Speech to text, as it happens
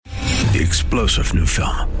The explosive new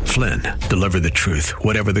film, Flynn, deliver the truth,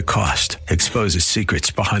 whatever the cost, exposes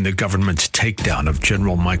secrets behind the government's takedown of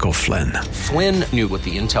General Michael Flynn. Flynn knew what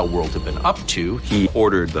the intel world had been up to. He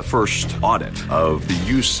ordered the first audit of the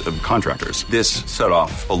use of contractors. This set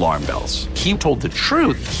off alarm bells. He told the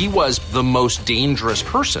truth. He was the most dangerous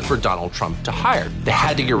person for Donald Trump to hire. They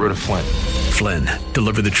had to get rid of Flynn. Flynn,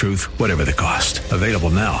 deliver the truth, whatever the cost. Available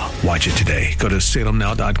now. Watch it today. Go to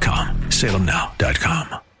salemnow.com.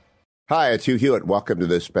 salemnow.com. Hi, it's Hugh Hewitt. Welcome to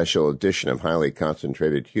this special edition of Highly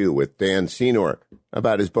Concentrated Hugh with Dan Senor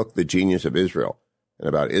about his book, The Genius of Israel, and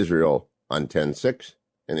about Israel on 10/6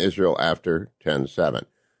 and Israel after 10/7.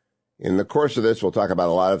 In the course of this, we'll talk about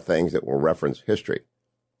a lot of things that will reference history.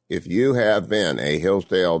 If you have been a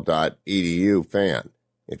Hillsdale.edu fan,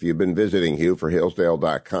 if you've been visiting Hugh for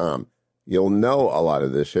Hillsdale.com, you'll know a lot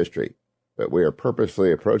of this history. But we are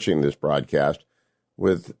purposely approaching this broadcast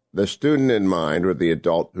with the student in mind, or the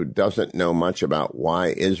adult who doesn't know much about why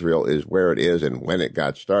Israel is where it is and when it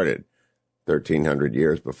got started, 1,300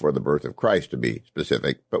 years before the birth of Christ, to be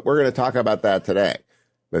specific. But we're going to talk about that today.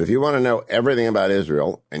 But if you want to know everything about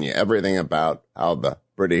Israel and everything about how the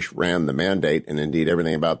British ran the mandate, and indeed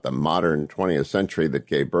everything about the modern 20th century that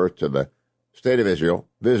gave birth to the state of Israel,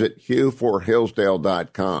 visit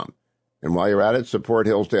HughForHillsdale.com. And while you're at it, support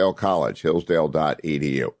Hillsdale College,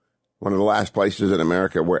 Hillsdale.edu. One of the last places in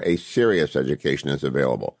America where a serious education is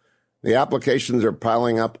available. The applications are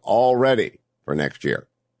piling up already for next year.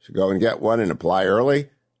 So go and get one and apply early.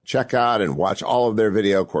 Check out and watch all of their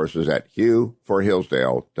video courses at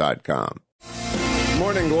HughForHillsdale.com.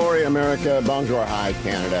 Morning glory, America. Bonjour, hi,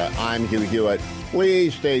 Canada. I'm Hugh Hewitt.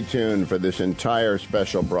 Please stay tuned for this entire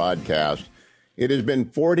special broadcast. It has been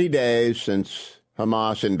 40 days since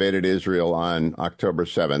Hamas invaded Israel on October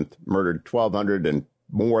 7th, murdered 1,200 and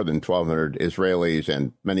more than 1,200 Israelis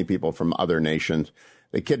and many people from other nations.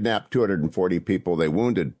 They kidnapped 240 people. They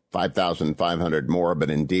wounded 5,500 more. But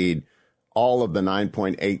indeed, all of the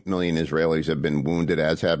 9.8 million Israelis have been wounded,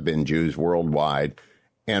 as have been Jews worldwide.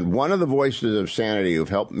 And one of the voices of sanity who've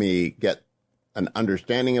helped me get an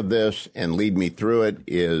understanding of this and lead me through it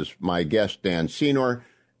is my guest, Dan Senor.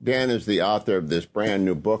 Dan is the author of this brand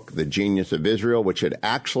new book, The Genius of Israel, which had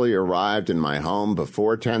actually arrived in my home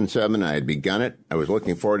before 10/7. I had begun it. I was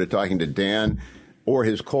looking forward to talking to Dan or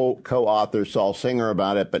his co-author, Saul Singer,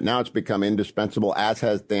 about it, but now it's become indispensable, as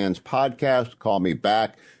has Dan's podcast, Call Me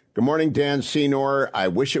Back. Good morning, Dan Senor. I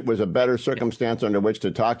wish it was a better circumstance under which to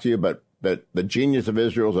talk to you, but The Genius of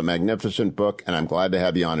Israel is a magnificent book, and I'm glad to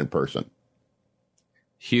have you on in person.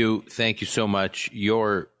 Hugh, thank you so much.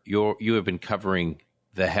 You have been covering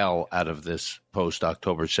the hell out of this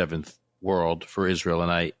post-October 7th world for Israel.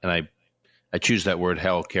 And I choose that word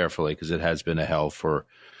hell carefully because it has been a hell for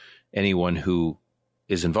anyone who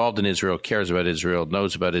is involved in Israel, cares about Israel,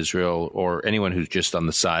 knows about Israel, or anyone who's just on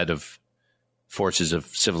the side of forces of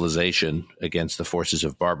civilization against the forces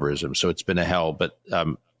of barbarism. So it's been a hell. But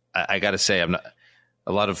I got to say, a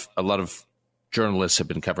lot of journalists have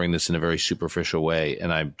been covering this in a very superficial way,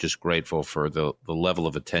 and I'm just grateful for the level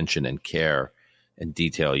of attention and care and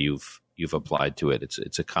detail you've applied to it.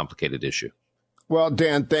 It's a complicated issue. Well,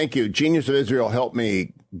 Dan, thank you. Genius of Israel helped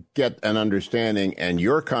me get an understanding, and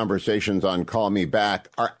your conversations on Call Me Back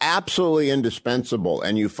are absolutely indispensable.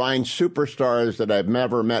 And you find superstars that I've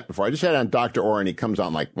never met before. I just had on Dr. Orr, and he comes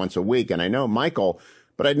on like once a week, and I know Michael,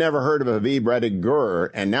 but I'd never heard of Aviv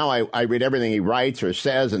Redig-Gur, and now I read everything he writes or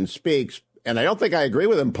says and speaks, and I don't think I agree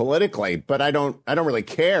with him politically, but I don't really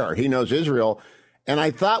care. He knows Israel, and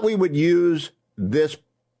I thought we would use this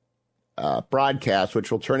broadcast, which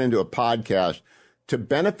will turn into a podcast, to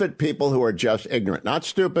benefit people who are just ignorant, not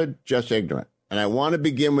stupid, just ignorant. And I want to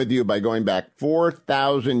begin with you by going back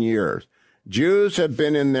 4,000 years. Jews have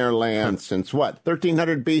been in their land since what,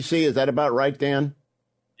 1300 BC? Is that about right, Dan?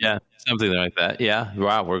 Yeah, something like that. Yeah.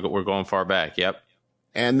 Wow. We're going far back. Yep.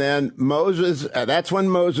 And then Moses, that's when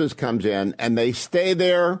Moses comes in, and they stay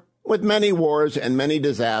there with many wars and many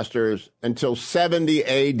disasters until 70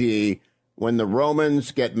 AD, when the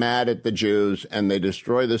Romans get mad at the Jews and they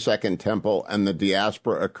destroy the Second Temple and the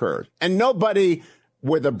diaspora occurs. And nobody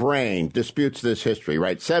with a brain disputes this history,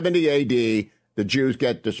 right? 70 AD, the Jews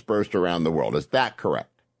get dispersed around the world. Is that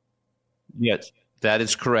correct? Yes, that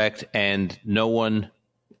is correct. And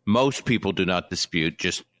most people do not dispute,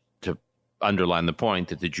 just to underline the point,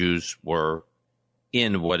 that the Jews were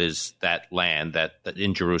in what is that land, that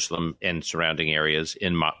in Jerusalem and surrounding areas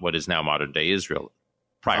in what is now modern day Israel.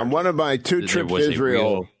 On one of my two trips to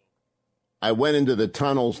Israel, I went into the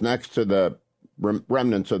tunnels next to the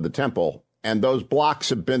remnants of the temple, and those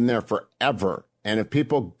blocks have been there forever. And if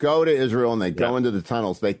people go to Israel and they go into the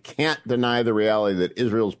tunnels, they can't deny the reality that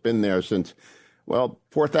Israel's been there since,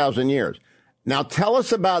 4,000 years. Now, tell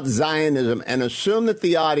us about Zionism and assume that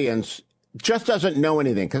the audience just doesn't know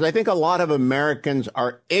anything, because I think a lot of Americans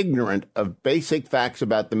are ignorant of basic facts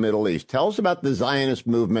about the Middle East. Tell us about the Zionist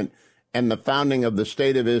movement and the founding of the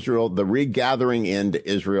State of Israel, the regathering into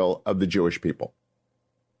Israel of the Jewish people.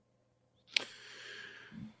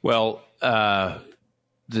 Well,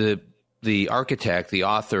 the architect, the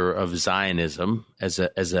author of Zionism as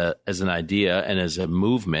an idea and as a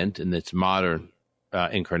movement in its modern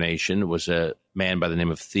incarnation was a man by the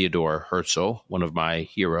name of Theodor Herzl, one of my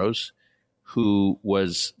heroes, who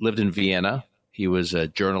lived in Vienna. He was a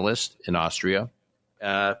journalist in Austria,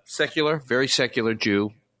 secular, very secular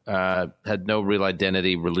Jew, had no real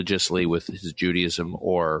identity religiously with his Judaism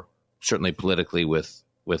or certainly politically with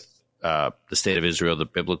the state of Israel, the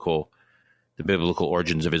biblical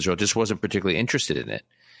origins of Israel, just wasn't particularly interested in it.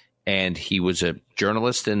 And he was a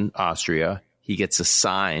journalist in Austria. He gets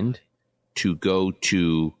assigned to go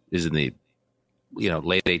to, is in the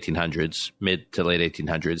late 1800s, mid to late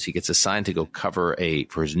 1800s. He gets assigned to go cover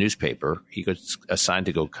for his newspaper. He gets assigned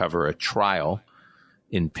to go cover a trial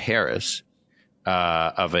in Paris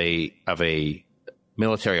of a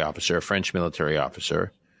military officer, a French military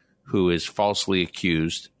officer, who is falsely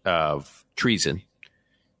accused of treason.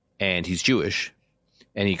 And he's Jewish,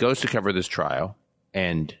 and he goes to cover this trial.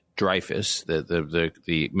 And Dreyfus,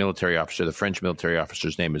 the military officer, the French military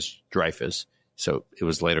officer's name is Dreyfus, so it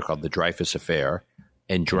was later called the Dreyfus Affair.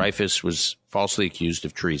 And Dreyfus was falsely accused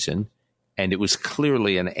of treason, and it was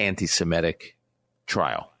clearly an anti-Semitic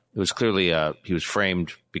trial. It was clearly he was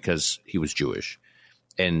framed because he was Jewish,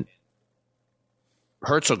 and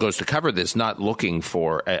Herzl goes to cover this, not looking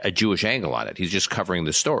for a Jewish angle on it. He's just covering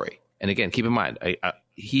the story. And again, keep in mind,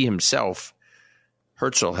 he himself,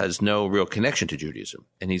 Herzl, has no real connection to Judaism.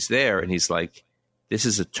 And he's there and he's like, this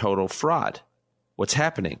is a total fraud. What's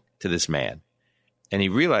happening to this man? And he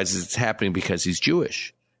realizes it's happening because he's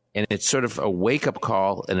Jewish. And it's sort of a wake-up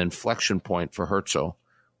call, an inflection point for Herzl,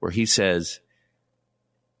 where he says,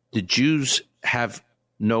 the Jews have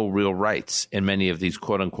no real rights in many of these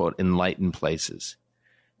quote-unquote enlightened places.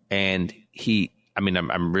 And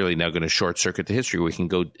I'm really now going to short circuit the history. We can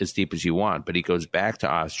go as deep as you want, but he goes back to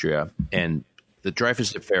Austria, and the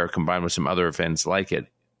Dreyfus Affair, combined with some other events like it,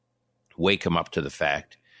 wake him up to the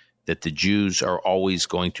fact that the Jews are always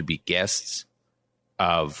going to be guests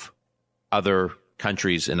of other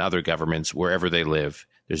countries and other governments wherever they live.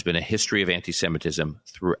 There's been a history of anti-Semitism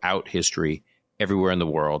throughout history, everywhere in the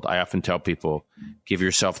world. I often tell people, give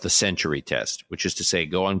yourself the century test, which is to say,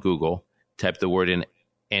 go on Google, type the word in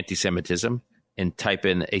anti-Semitism, and type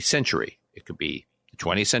in a century. It could be the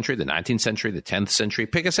 20th century, the 19th century, the 10th century.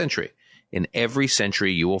 Pick a century. In every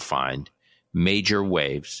century, you will find major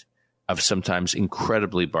waves of sometimes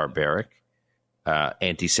incredibly barbaric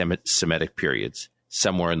anti-Semitic periods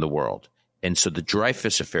somewhere in the world. And so the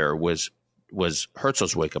Dreyfus Affair was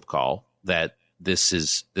Herzl's wake-up call that this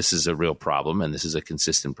is a real problem and this is a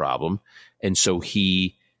consistent problem. And so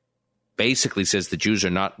he basically says the Jews are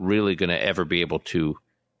not really going to ever be able to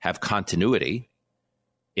have continuity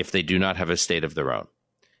if they do not have a state of their own.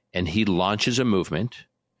 And he launches a movement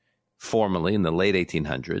formally in the late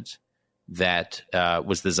 1800s that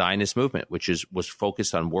was the Zionist movement, which was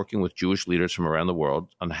focused on working with Jewish leaders from around the world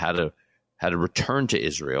on how to return to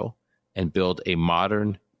Israel and build a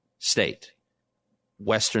modern state.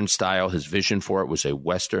 Western style, his vision for it was a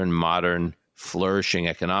Western, modern, flourishing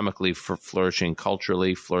economically, flourishing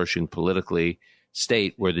culturally, flourishing politically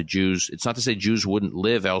state where the Jews, it's not to say Jews wouldn't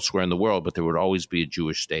live elsewhere in the world, but there would always be a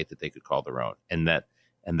Jewish state that they could call their own. And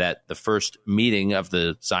that the first meeting of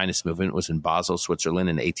the Zionist movement was in Basel, Switzerland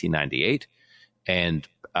in 1898. And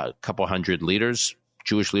a couple hundred leaders,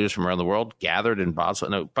 Jewish leaders from around the world, gathered in Basel.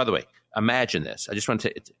 Now, by the way, imagine this.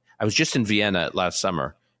 I was just in Vienna last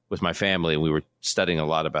summer with my family, and we were studying a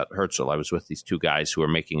lot about Herzl. I was with these two guys who were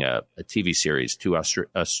making a TV series, two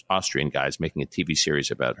Austrian guys making a TV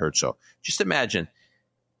series about Herzl. Just imagine,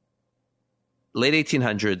 late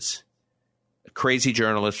 1800s, a crazy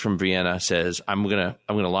journalist from Vienna says, I'm gonna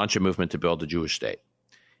launch a movement to build a Jewish state.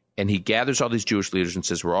 And he gathers all these Jewish leaders and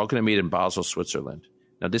says, we're all going to meet in Basel, Switzerland.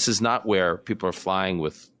 Now, this is not where people are flying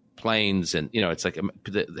with planes and, it's like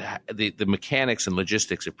the mechanics and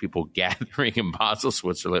logistics of people gathering in Basel,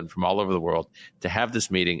 Switzerland from all over the world to have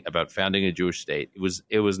this meeting about founding a Jewish state.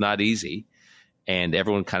 It was not easy. And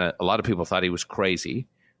everyone a lot of people thought he was crazy.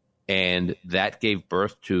 And that gave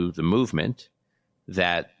birth to the movement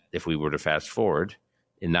that, if we were to fast forward,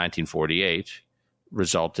 in 1948,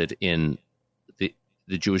 resulted in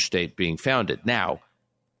the Jewish state being founded. Now,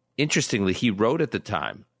 interestingly, he wrote at the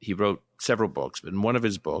time, he wrote several books, but in one of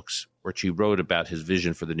his books, which he wrote about his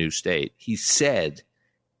vision for the new state, he said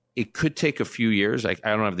it could take a few years. I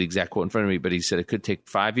don't have the exact quote in front of me, but he said it could take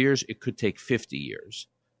 5 years, it could take 50 years,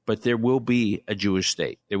 but there will be a Jewish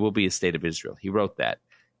state. There will be a state of Israel. He wrote that.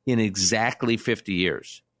 In exactly 50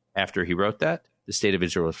 years after he wrote that, the state of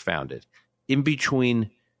Israel was founded. In between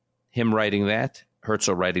him writing that,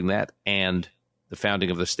 Herzl writing that, and the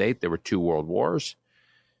founding of the state, there were 2 world wars.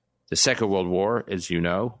 The Second World War, as you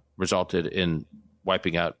know, resulted in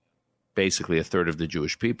wiping out basically a third of the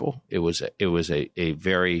Jewish people. It was a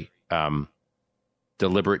very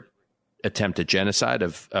deliberate attempt at genocide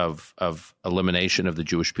of elimination of the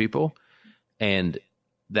Jewish people, and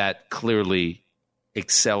that clearly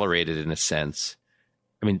accelerated, in a sense.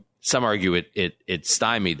 I mean, some argue it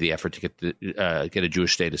stymied the effort to get a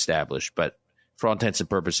Jewish state established, but for all intents and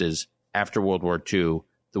purposes, after World War II,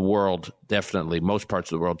 the world definitely, most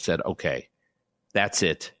parts of the world said, okay, that's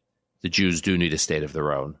it. The Jews do need a state of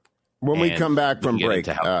their own. When we come back from break,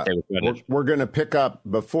 we're going to pick up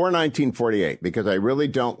before 1948, because I really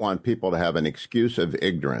don't want people to have an excuse of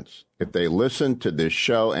ignorance. If they listen to this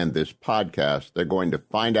show and this podcast, they're going to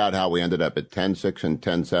find out how we ended up at 10-6 and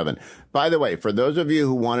 10-7. By the way, for those of you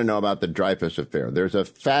who want to know about the Dreyfus Affair, there's a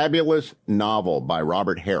fabulous novel by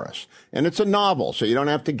Robert Harris. And it's a novel, so you don't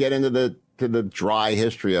have to get into the dry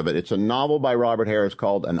history of it. It's a novel by Robert Harris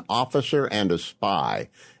called An Officer and a Spy.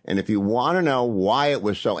 And if you want to know why it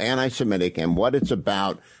was so anti-Semitic and what it's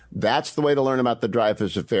about, that's the way to learn about the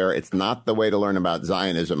Dreyfus Affair. It's not the way to learn about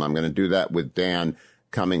Zionism. I'm going to do that with Dan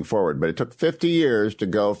coming forward. But it took 50 years to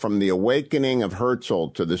go from the awakening of Herzl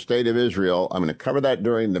to the state of Israel. I'm going to cover that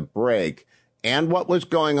during the break, and what was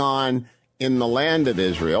going on in the land of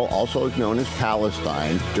Israel, also known as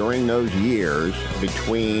Palestine, during those years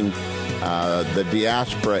between the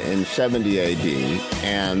diaspora in 70 AD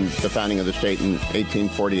and the founding of the state in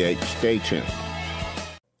 1848. Stay tuned.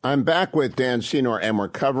 I'm back with Dan Senor, and we're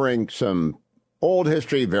covering some old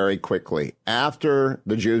history very quickly. After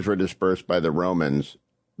the Jews were dispersed by the Romans,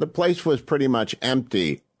 the place was pretty much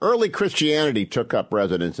empty. Early Christianity took up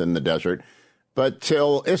residence in the desert, but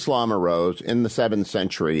till Islam arose in the 7th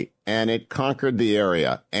century, and it conquered the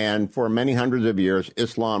area. And for many hundreds of years,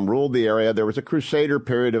 Islam ruled the area. There was a crusader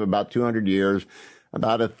period of about 200 years,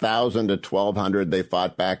 about 1,000 to 1,200. They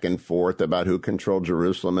fought back and forth about who controlled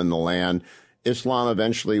Jerusalem and the land. Islam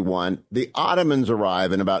eventually won. The Ottomans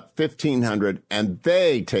arrive in about 1500, and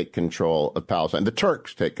they take control of Palestine. The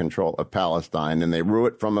Turks take control of Palestine, and they rule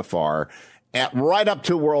it from afar. Right up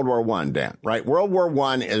to World War I, Dan, right? World War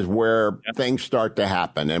I is where things start to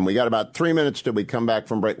happen. And we got about 3 minutes till we come back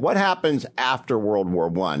from break. What happens after World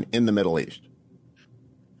War I in the Middle East?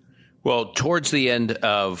 Well, towards the end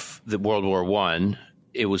of the World War I,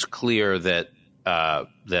 it was clear that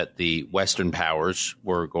the Western powers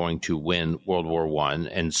were going to win World War I.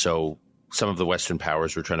 And so some of the Western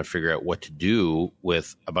powers were trying to figure out what to do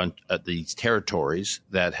with a bunch of these territories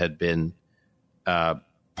that had been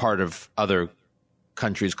part of other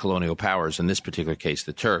countries' colonial powers, in this particular case,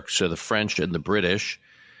 the Turks. So the French and the British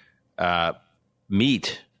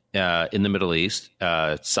meet in the Middle East.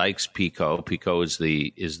 Sykes-Picot. Picot is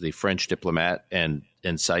the French diplomat, and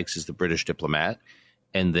Sykes is the British diplomat.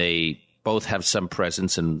 And they both have some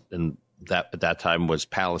presence in that at that time was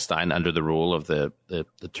Palestine under the rule of the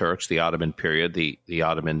Turks, the Ottoman period, the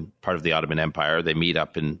Ottoman part of the Ottoman Empire. They meet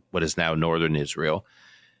up in what is now northern Israel.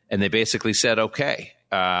 And they basically said, okay,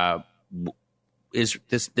 is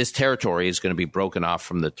this territory is going to be broken off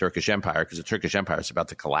from the Turkish Empire, because the Turkish Empire is about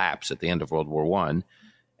to collapse at the end of World War I,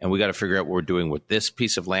 and we got to figure out what we're doing with this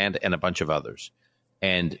piece of land and a bunch of others.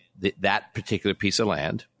 And that particular piece of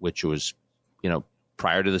land, which was,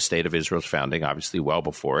 prior to the state of Israel's founding, obviously well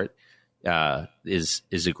before it,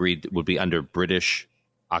 is agreed would be under British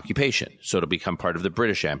occupation. So it'll become part of the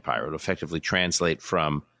British Empire. It'll effectively translate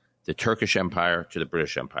from the Turkish Empire to the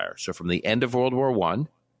British Empire. So from the end of World War I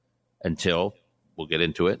until, we'll get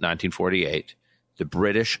into it, 1948, the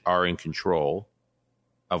British are in control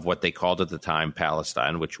of what they called at the time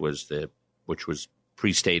Palestine, which was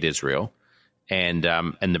pre-state Israel, and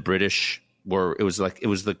the British were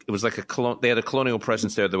they had a colonial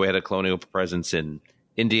presence there the way they had a colonial presence in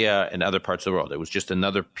India and other parts of the world. It was just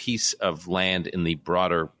another piece of land in the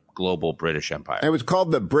broader global British Empire. It was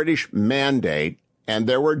called the British Mandate. And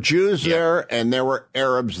there were Jews there, and there were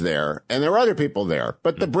Arabs there, and there were other people there.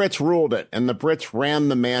 But the Brits ruled it, and the Brits ran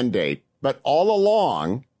the mandate. But all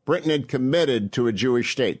along, Britain had committed to a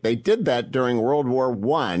Jewish state. They did that during World War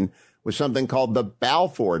I with something called the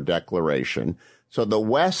Balfour Declaration. So the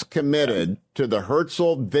West committed to the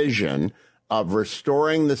Herzl vision of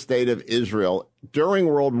restoring the state of Israel during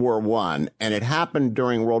World War I, and it happened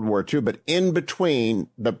during World War II, but in between,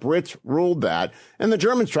 the Brits ruled that, and the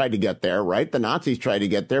Germans tried to get there, right? The Nazis tried to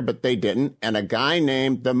get there, but they didn't, and a guy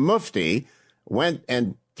named the Mufti went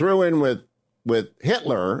and threw in with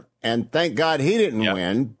Hitler, and thank God he didn't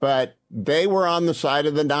win, but they were on the side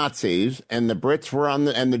of the Nazis, and the Brits were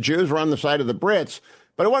and the Jews were on the side of the Brits,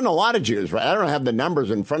 but it wasn't a lot of Jews, right? I don't have the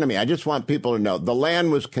numbers in front of me. I just want people to know the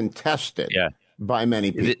land was contested by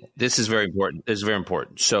many people. This is very important. This is very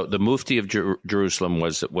important. So the Mufti of Jerusalem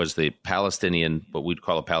was the Palestinian, what we'd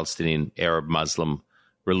call a Palestinian Arab Muslim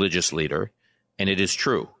religious leader, and it is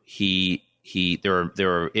true. There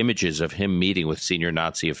are images of him meeting with senior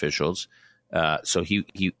Nazi officials. So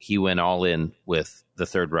he went all in with the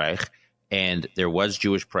Third Reich, and there was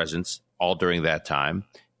Jewish presence all during that time.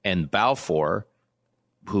 And Balfour,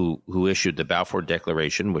 who issued the Balfour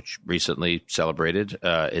Declaration, which recently celebrated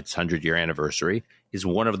its 100-year anniversary, is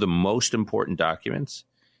one of the most important documents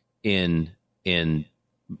in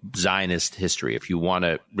Zionist history. If you want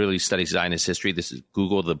to really study Zionist history,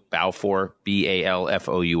 Google the Balfour,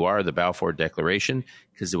 Balfour, the Balfour Declaration,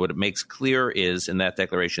 because what it makes clear is in that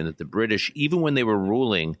declaration that the British, even when they were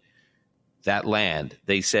ruling that land,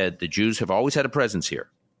 they said the Jews have always had a presence here.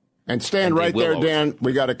 And stand right there, Dan.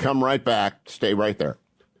 We got to come right back. Stay right there.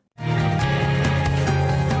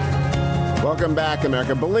 Welcome back,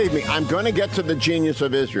 America. Believe me, I'm going to get to The Genius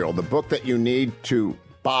of Israel, the book that you need to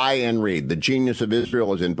buy and read. The Genius of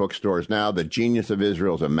Israel is in bookstores now. The Genius of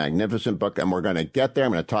Israel is a magnificent book, and we're going to get there.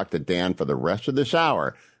 I'm going to talk to Dan for the rest of this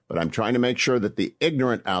hour, but I'm trying to make sure that the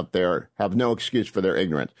ignorant out there have no excuse for their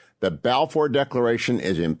ignorance. The Balfour Declaration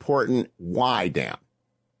is important. Why, Dan?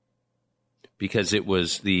 Because it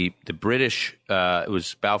was the British.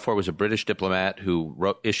 Balfour was a British diplomat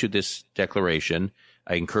who issued this declaration.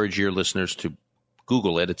 I encourage your listeners to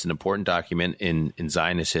Google it. It's an important document in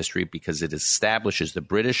Zionist history because it establishes the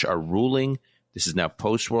British are ruling. This is now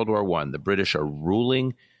post-World War I. The British are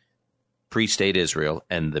ruling pre-state Israel,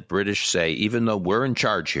 and the British say, even though we're in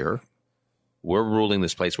charge here, we're ruling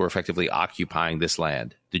this place, we're effectively occupying this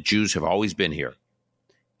land. The Jews have always been here,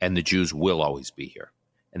 and the Jews will always be here.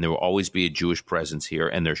 And there will always be a Jewish presence here,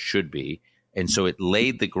 and there should be. And so it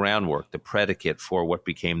laid the groundwork, the predicate for what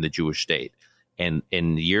became the Jewish state. And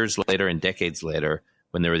years later and decades later,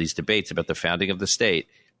 when there were these debates about the founding of the state,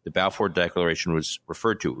 the Balfour Declaration was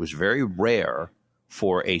referred to. It was very rare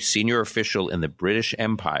for a senior official in the British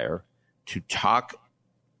Empire to talk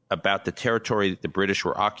about the territory that the British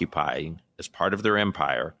were occupying as part of their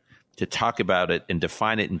empire, to talk about it and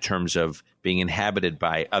define it in terms of being inhabited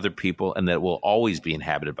by other people and that it will always be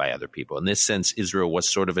inhabited by other people. In this sense, Israel was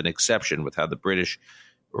sort of an exception with how the British,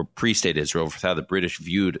 or pre-state Israel, with how the British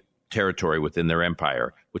viewed territory within their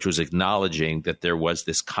empire, which was acknowledging that there was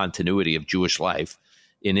this continuity of Jewish life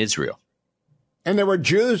in Israel. And there were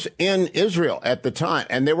Jews in Israel at the time,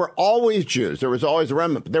 and there were always Jews. There was always a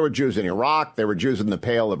remnant. There were Jews in Iraq. There were Jews in the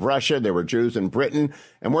Pale of Russia. There were Jews in Britain.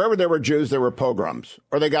 And wherever there were Jews, there were pogroms,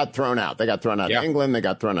 or they got thrown out. They got thrown out of England. They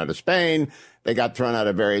got thrown out of Spain. They got thrown out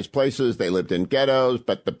of various places. They lived in ghettos.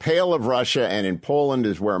 But the Pale of Russia and in Poland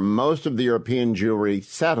is where most of the European Jewry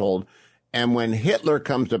settled. And when Hitler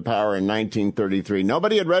comes to power in 1933,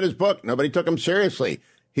 nobody had read his book. Nobody took him seriously.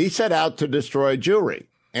 He set out to destroy Jewry.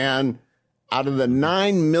 And out of the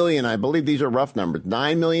 9 million, I believe these are rough numbers,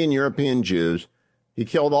 9 million European Jews, he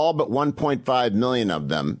killed all but 1.5 million of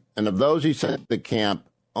them. And of those he sent to the camp,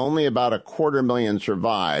 only about 250,000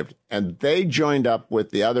 survived. And they joined up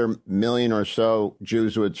with the other million or so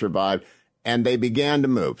Jews who had survived, and they began to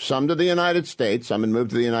move. Some to the United States. Some had moved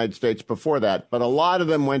to the United States before that. But a lot of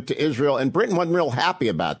them went to Israel. And Britain wasn't real happy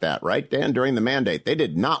about that, right, Dan, during the mandate? They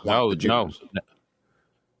did not want the Jews.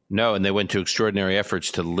 No, and they went to extraordinary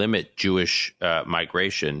efforts to limit Jewish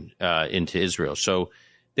migration into Israel. So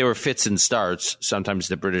there were fits and starts. Sometimes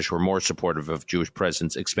the British were more supportive of Jewish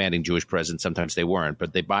presence, expanding Jewish presence. Sometimes they weren't.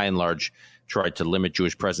 But they, by and large, tried to limit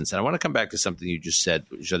Jewish presence. And I want to come back to something you just said,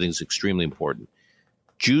 which I think is extremely important.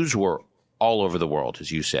 Jews were all over the world,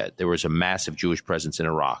 as you said. There was a massive Jewish presence in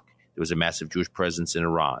Iraq. There was a massive Jewish presence in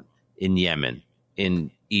Iran, in Yemen,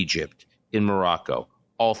 in Egypt, in Morocco,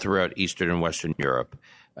 all throughout Eastern and Western Europe.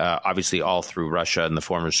 Obviously all through Russia and the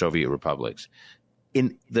former Soviet republics.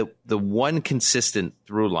 In the one consistent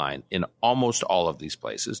through line in almost all of these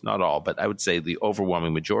places, not all, but I would say the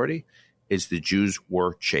overwhelming majority, is the Jews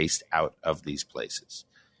were chased out of these places.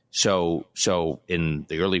 So in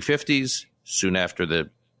the early 50s, soon after the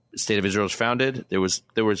State of Israel was founded, there was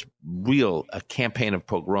a campaign of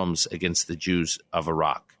pogroms against the Jews of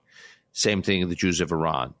Iraq. Same thing, the Jews of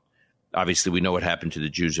Iran. Obviously, we know what happened to the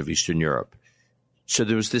Jews of Eastern Europe. So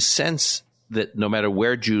there was this sense that no matter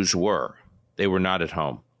where Jews were, They were not at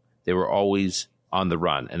home. They were always on the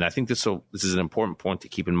run. And I think this is an important point to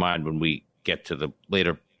keep in mind when we get to the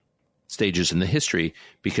later stages in the history,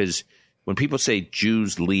 because when people say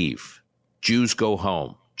Jews leave, Jews go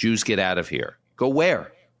home, Jews get out of here, go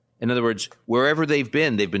where? In other words, wherever they've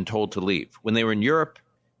been told to leave. When they were in Europe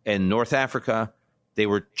and North Africa, they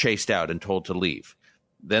were chased out and told to leave.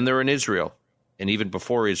 Then they're in Israel, and even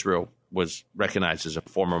before Israel was recognized as a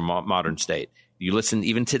former modern state. You listen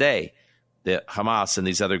even today, the Hamas and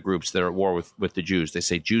these other groups that are at war with the Jews, they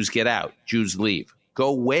say Jews get out, Jews leave.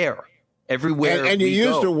 Go where? Everywhere. And you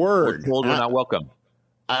used a word. We're told we're not welcome.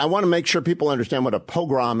 I want to make sure people understand what a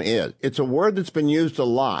pogrom is. It's a word that's been used a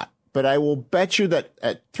lot, but I will bet you that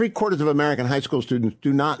 3/4 of American high school students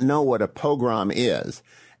do not know what a pogrom is.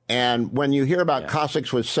 And when you hear about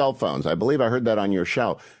Cossacks with cell phones, I believe I heard that on your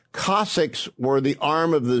show, Cossacks were the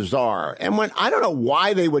arm of the Tsar. And I don't know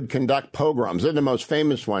why they would conduct pogroms. They're the most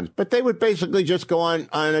famous ones, but they would basically just go on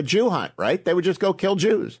a Jew hunt, right? They would just go kill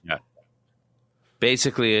Jews. Yeah.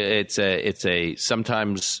 Basically, it's a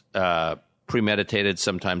sometimes premeditated,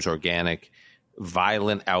 sometimes organic,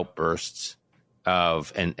 violent outbursts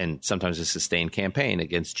of and sometimes a sustained campaign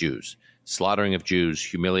against Jews, slaughtering of Jews,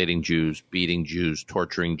 humiliating Jews, beating Jews,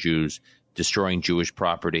 torturing Jews, destroying Jewish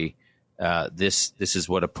property. This is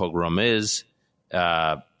what a pogrom is.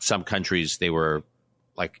 Some countries, they were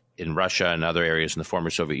like in Russia and other areas in the former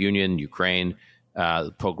Soviet Union, Ukraine.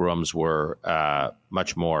 Pogroms were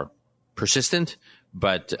much more persistent,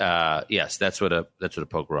 but yes, that's what a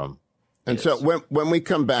pogrom. And is. so when we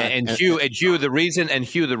come back, Hugh, the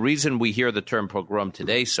reason we hear the term pogrom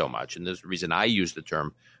today so much, and the reason I use the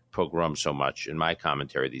term pogrom so much in my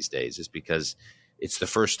commentary these days, is because it's the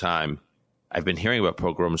first time I've been hearing about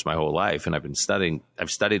pogroms my whole life, and I've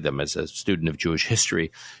studied them as a student of Jewish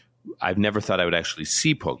history. I've never thought I would actually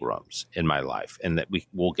see pogroms in my life, and that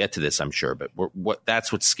we'll get to this, I'm sure. But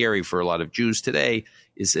that's what's scary for a lot of Jews today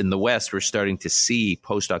is in the West, we're starting to see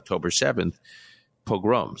post October 7th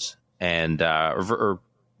pogroms and or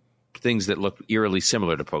things that look eerily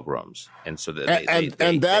similar to pogroms, and so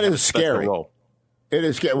that that is scary. It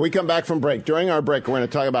is scary. We come back from break. During our break, we're going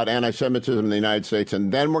to talk about anti-Semitism in the United States, and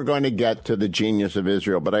then we're going to get to the genius of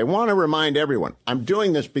Israel. But I want to remind everyone, I'm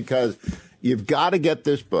doing this because you've got to get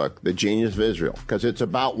this book, The Genius of Israel, because it's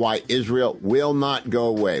about why Israel will not go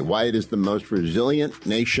away, why it is the most resilient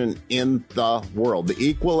nation in the world, the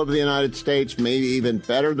equal of the United States, maybe even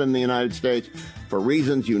better than the United States, for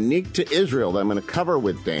reasons unique to Israel that I'm going to cover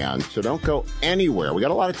with Dan. So don't go anywhere. We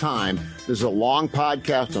got a lot of time. This is a long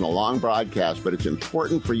podcast and a long broadcast, but it's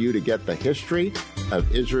important for you to get the history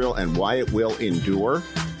of Israel and why it will endure,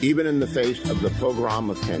 even in the face of the pogrom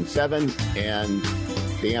of 10/7 and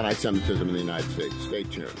the anti-Semitism in the United States. Stay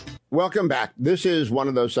tuned. Welcome back. This is one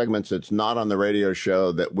of those segments that's not on the radio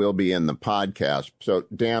show that will be in the podcast. So,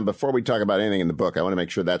 Dan, before we talk about anything in the book, I want to make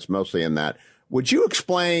sure that's mostly in that. Would you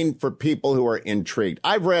explain for people who are intrigued?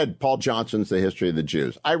 I've read Paul Johnson's The History of the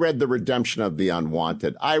Jews. I read The Redemption of the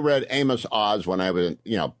Unwanted. I read Amos Oz when I was,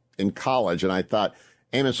 in college, and I thought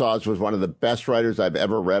Amos Oz was one of the best writers I've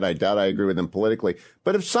ever read. I doubt I agree with him politically.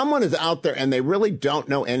 But if someone is out there and they really don't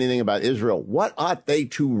know anything about Israel, what ought they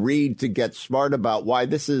to read to get smart about why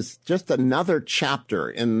this is just another chapter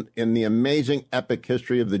in the amazing epic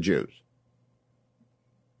history of the Jews?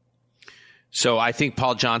 So I think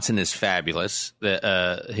Paul Johnson is fabulous.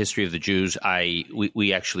 The History of the Jews.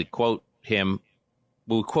 We actually quote him.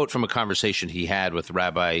 We'll quote from a conversation he had with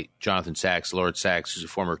Rabbi Jonathan Sacks, Lord Sacks, who's a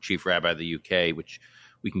former chief rabbi of the UK, which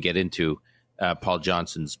we can get into. Paul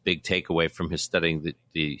Johnson's big takeaway from his studying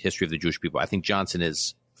the history of the Jewish people. I think Johnson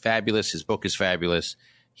is fabulous. His book is fabulous.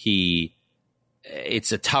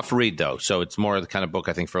 It's a tough read, though. So it's more the kind of book,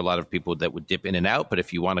 I think, for a lot of people that would dip in and out. But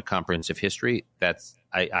if you want a comprehensive history,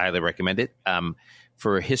 I highly recommend it.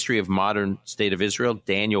 For a history of modern state of Israel,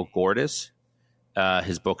 Daniel Gordis,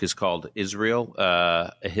 his book is called Israel,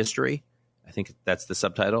 A History. I think that's the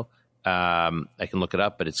subtitle. I can look it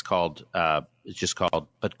up, but it's just called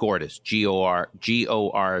Gordis,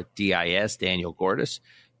 Gordis, Daniel Gordis.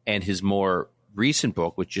 And his more recent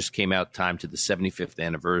book, which just came out timed to the 75th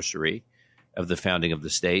anniversary of the founding of the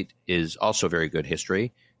state, is also very good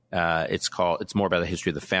history. It's more about the history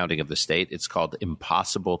of the founding of the state. It's called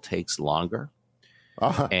Impossible Takes Longer.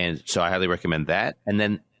 Uh-huh. And so I highly recommend that. And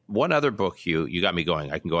then one other book, Hugh, you got me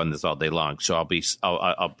going. I can go on this all day long. So I'll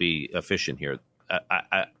be efficient here.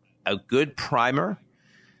 A good primer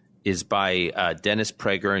is by Dennis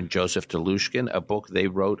Prager and Joseph Delushkin, a book they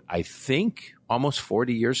wrote, I think, almost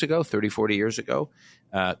 40 years ago,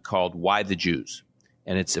 called Why the Jews?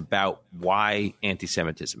 And it's about why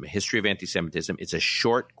anti-Semitism, a history of anti-Semitism. It's a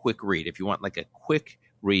short, quick read. If you want like a quick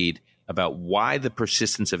read about why the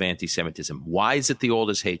persistence of anti-Semitism. Why is it the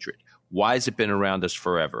oldest hatred? Why has it been around us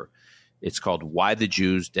forever? It's called Why the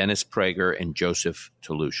Jews, Dennis Prager and Joseph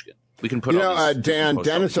Telushkin. We can put Dan,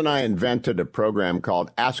 Dennis and I invented a program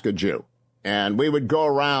called Ask a Jew. And we would go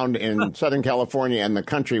around in Southern California and the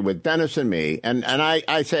country with Dennis and me. And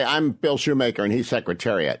I say, I'm Bill Shoemaker and he's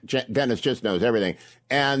Secretariat. Dennis just knows everything.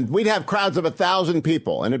 And we'd have crowds of 1,000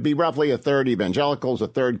 people. And it'd be roughly a third evangelicals, a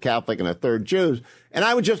third Catholic, and a third Jews. And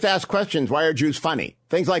I would just ask questions. Why are Jews funny?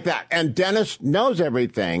 Things like that. And Dennis knows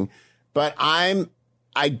everything. But I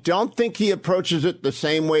don't think he approaches it the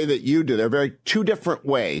same way that you do. They're very two different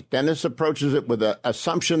ways. Dennis approaches it with an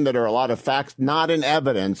assumption that are a lot of facts, not in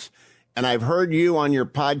evidence. And I've heard you on your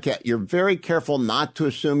podcast. You're very careful not to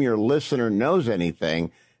assume your listener knows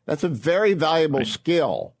anything. That's a very valuable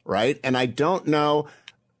skill, right? And I don't know.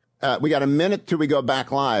 We got a minute till we go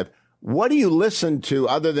back live. What do you listen to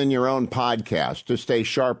other than your own podcast to stay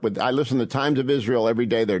sharp with? I listen to Times of Israel every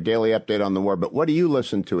day, their daily update on the war. But what do you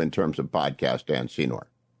listen to in terms of podcast, Dan Senor?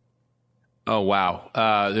 Oh,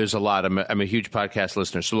 wow. There's a lot. I'm a huge podcast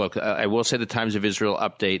listener. So, look, I will say the Times of Israel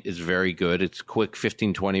update is very good. It's quick,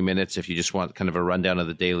 15, 20 minutes if you just want kind of a rundown of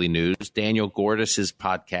the daily news. Daniel Gordis's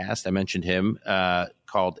podcast, I mentioned him,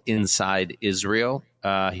 called Inside Israel.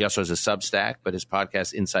 He also has a Substack, but his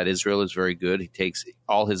podcast, Inside Israel, is very good. He takes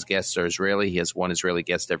all his guests are Israeli. He has one Israeli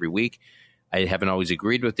guest every week. I haven't always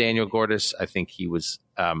agreed with Daniel Gordis. I think he was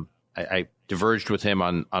I diverged with him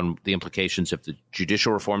on the implications of the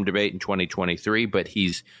judicial reform debate in 2023, but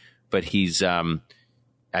he's a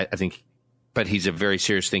very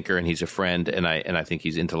serious thinker and he's a friend, and I think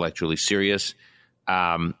he's intellectually serious.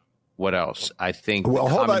 What else? I think. Well,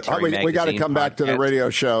 hold on. We got to come back to the radio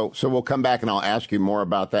show, so we'll come back and I'll ask you more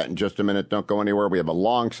about that in just a minute. Don't go anywhere. We have a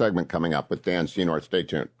long segment coming up with Dan Senor. Stay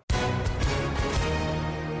tuned.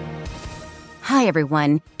 Hi,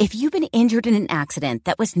 everyone. If you've been injured in an accident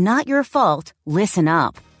that was not your fault, listen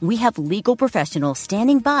up. We have legal professionals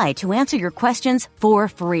standing by to answer your questions for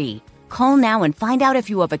free. Call now and find out if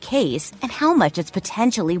you have a case and how much it's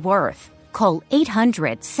potentially worth. Call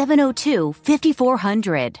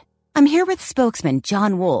 800-702-5400. I'm here with spokesman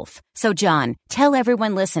John Wolf. So, John, tell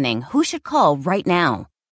everyone listening who should call right now.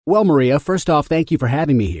 Well, Maria, first off, thank you for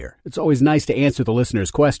having me here. It's always nice to answer the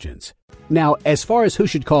listeners' questions. Now, as far as who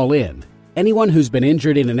should call in, anyone who's been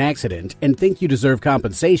injured in an accident and think you deserve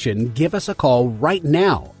compensation, give us a call right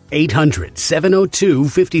now.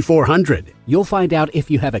 800-702-5400. You'll find out if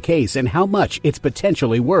you have a case and how much it's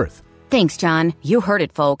potentially worth. Thanks, John. You heard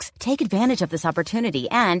it, folks. Take advantage of this opportunity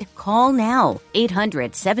and call now.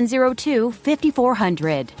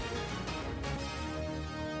 800-702-5400.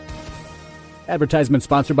 Advertisement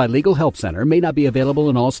sponsored by Legal Help Center. May not be available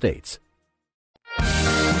in all states.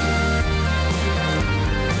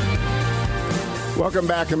 Welcome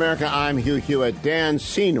back, America. I'm Hugh Hewitt. Dan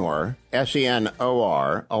Senor,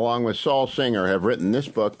 Senor, along with Saul Singer, have written this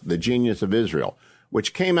book, The Genius of Israel,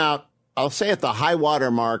 which came out, I'll say, at the high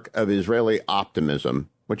water mark of Israeli optimism,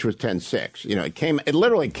 which was 10/6. You know, it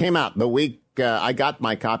literally came out the week, I got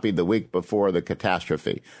my copy the week before the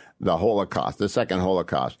catastrophe, the Holocaust, the second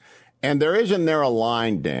Holocaust. And there is in there a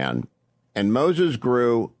line, Dan, and Moses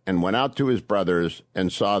grew and went out to his brothers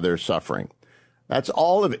and saw their suffering. That's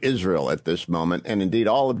all of Israel at this moment, and indeed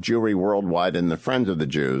all of Jewry worldwide and the friends of the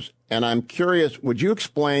Jews. And I'm curious, would you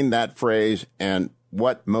explain that phrase and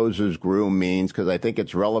what Moses grew means? Because I think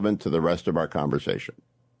it's relevant to the rest of our conversation.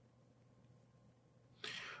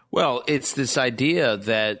 Well, it's this idea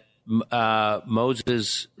that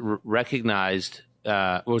Moses recognized,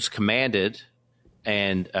 was commanded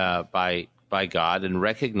and by God, and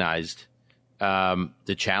recognized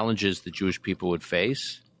the challenges the Jewish people would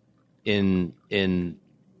face in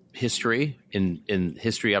history, in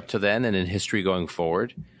history up to then, and in history going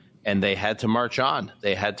forward, and they had to march on.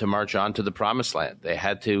 They had to march on to the Promised Land. They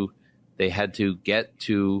had to get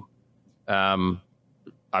to,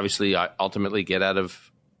 obviously, ultimately get out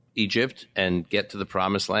of Egypt and get to the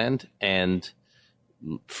Promised Land and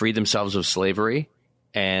free themselves of slavery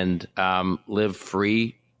and live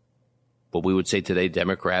free, what we would say today,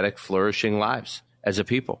 democratic, flourishing lives as a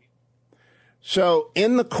people. So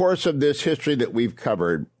in the course of this history that we've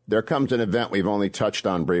covered, there comes an event we've only touched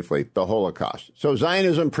on briefly, the Holocaust. So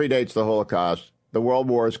Zionism predates the Holocaust. The world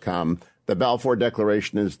wars come. The Balfour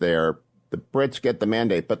Declaration is there. The Brits get the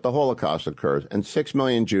mandate, but the Holocaust occurs, and 6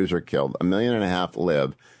 million Jews are killed. 1.5 million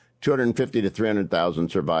live. 250 to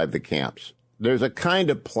 300,000 survive the camps. There's a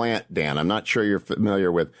kind of plant, Dan. I'm not sure you're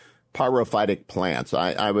familiar with pyrophytic plants.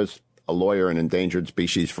 I was a lawyer in endangered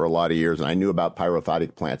species for a lot of years, and I knew about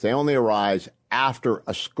pyrophytic plants. They only arise after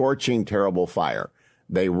a scorching, terrible fire.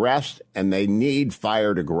 They rest, and they need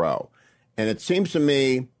fire to grow. And it seems to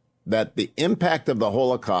me that the impact of the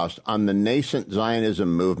Holocaust on the nascent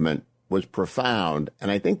Zionism movement was profound.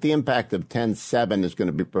 And I think the impact of 10/7 is going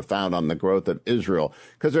to be profound on the growth of Israel,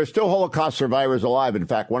 because there's still Holocaust survivors alive. In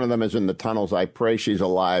fact, one of them is in the tunnels. I pray she's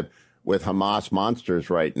alive with Hamas monsters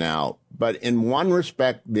right now. But in one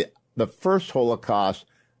respect, the first Holocaust,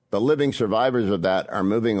 the living survivors of that are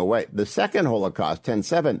moving away. The second Holocaust,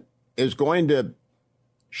 10/7, is going to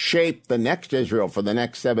shape the next Israel for the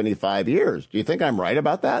next 75 years. Do you think I'm right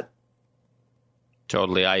about that?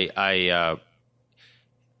 Totally.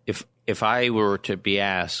 If I were to be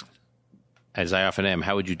asked, as I often am,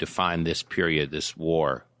 how would you define this period, this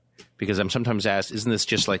war? Because I'm sometimes asked, isn't this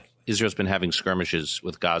just like Israel's been having skirmishes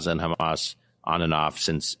with Gaza and Hamas on and off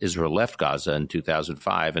since Israel left Gaza in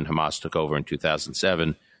 2005 and Hamas took over in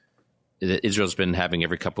 2007? Israel's been having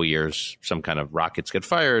every couple of years some kind of rockets get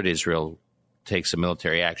fired. Israel takes a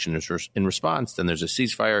military action in response. Then there's a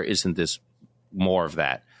ceasefire. Isn't this more of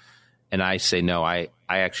that? And I say no. I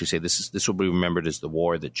actually say this will be remembered as the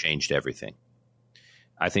war that changed everything.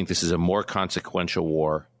 I think this is a more consequential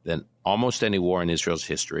war than almost any war in Israel's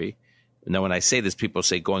history. Now, when I say this, people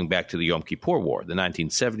say going back to the Yom Kippur War, the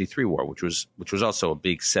 1973 war, which was also a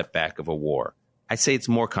big setback of a war. I say it's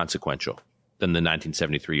more consequential than the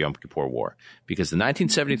 1973 Yom Kippur War, because the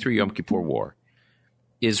 1973 Yom Kippur War,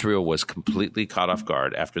 Israel was completely caught off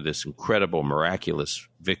guard after this incredible, miraculous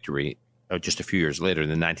victory just a few years later in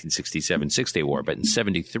the 1967 Six-Day War. But in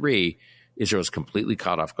 73, Israel was completely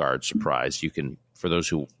caught off guard, surprised. You can, for those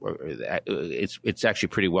who, it's actually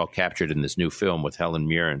pretty well captured in this new film with Helen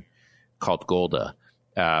Mirren called Golda,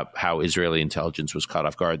 how Israeli intelligence was caught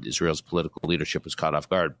off guard, Israel's political leadership was caught off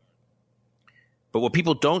guard. But what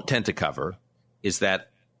people don't tend to cover is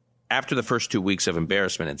that after the first 2 weeks of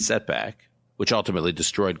embarrassment and setback, which ultimately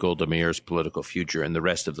destroyed Golda Meir's political future and the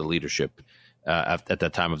rest of the leadership at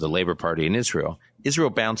that time of the Labor Party in Israel,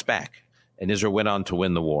 Israel bounced back. And Israel went on to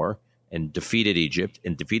win the war and defeated Egypt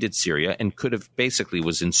and defeated Syria and could have basically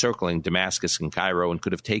was encircling Damascus and Cairo and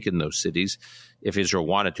could have taken those cities if Israel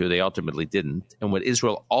wanted to. They ultimately didn't. And what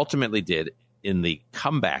Israel ultimately did in the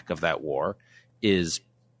comeback of that war is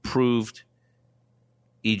proved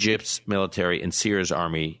Egypt's military and Syria's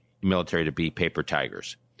army military to be paper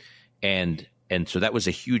tigers. And so that was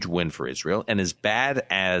a huge win for Israel. And as bad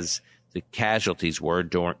as the casualties were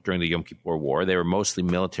during the Yom Kippur War, they were mostly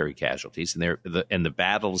military casualties. And the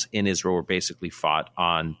battles in Israel were basically fought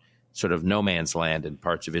on sort of no man's land in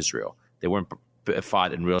parts of Israel. They weren't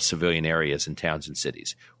fought in real civilian areas in towns and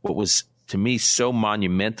cities. What was, to me, so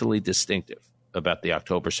monumentally distinctive about the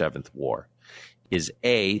October 7th war is,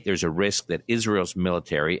 A, there's a risk that Israel's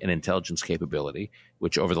military and intelligence capability,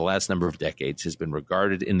 which over the last number of decades has been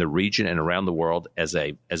regarded in the region and around the world as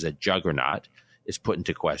a juggernaut, is put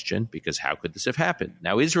into question, because how could this have happened?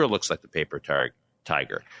 Now, Israel looks like the paper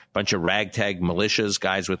tiger. Bunch of ragtag militias,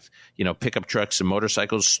 guys with, pickup trucks and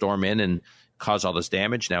motorcycles storm in and cause all this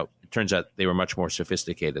damage. Now, it turns out they were much more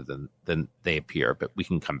sophisticated than they appear, but we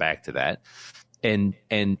can come back to that. And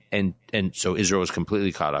so Israel was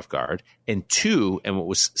completely caught off guard. And two, and what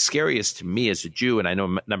was scariest to me as a Jew, and I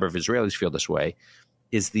know a number of Israelis feel this way,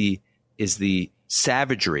 is the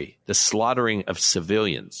savagery, the slaughtering of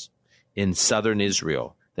civilians in southern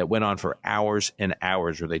Israel that went on for hours and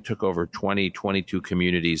hours, where they took over 22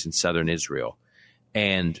 communities in southern Israel.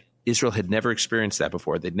 And Israel had never experienced that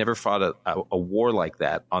before. They'd never fought a war like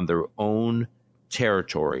that on their own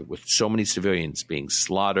territory, with so many civilians being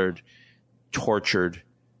slaughtered, tortured,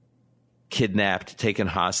 kidnapped, taken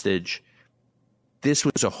hostage. This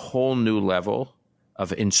was a whole new level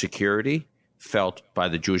of insecurity felt by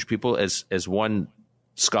the Jewish people. As one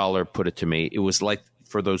scholar put it to me, it was like,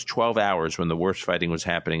 for those 12 hours when the worst fighting was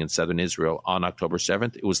happening in southern Israel on October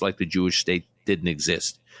 7th, it was like the Jewish state didn't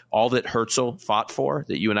exist. All that Herzl fought for,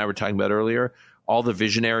 that you and I were talking about earlier, all the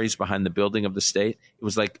visionaries behind the building of the state, it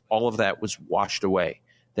was like all of that was washed away.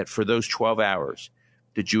 That for those 12 hours,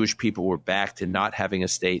 the Jewish people were back to not having a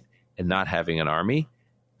state and not having an army.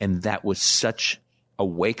 And that was such a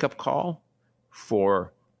wake-up call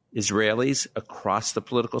for Israelis across the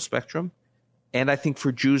political spectrum. And I think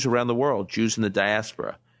for Jews around the world, Jews in the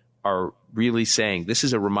diaspora, are really saying this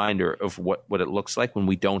is a reminder of what it looks like when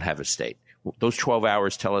we don't have a state. Those 12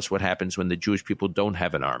 hours tell us what happens when the Jewish people don't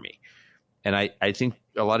have an army. And I think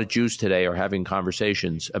a lot of Jews today are having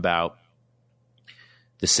conversations about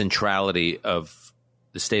the centrality of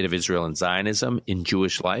the state of Israel and Zionism in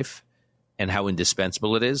Jewish life and how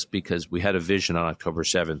indispensable it is, because we had a vision on October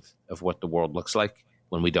 7th of what the world looks like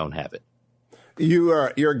when we don't have it.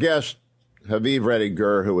 Your guest Haviv Reddy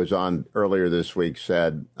Gur, who was on earlier this week,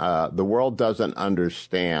 said, the world doesn't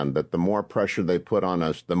understand that the more pressure they put on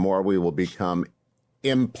us, the more we will become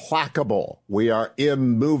implacable. We are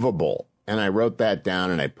immovable. And I wrote that down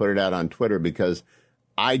and I put it out on Twitter because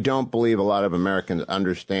I don't believe a lot of Americans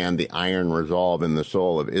understand the iron resolve in the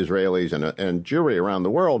soul of Israelis and Jewry around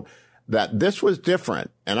the world, that this was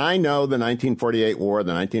different. And I know the 1948 war,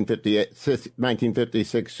 the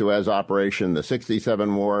 1956 Suez operation, the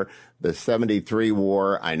 67 war, the 73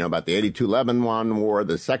 war. I know about the 82 Lebanon war,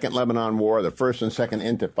 the second Lebanon war, the first and second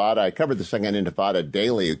Intifada. I covered the second Intifada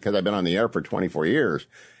daily because I've been on the air for 24 years.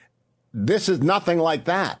 This is nothing like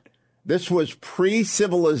that. This was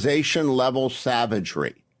pre-civilization level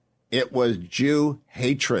savagery. It was Jew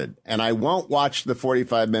hatred. And I won't watch the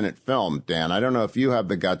 45-minute film, Dan. I don't know if you have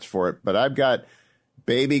the guts for it, but I've got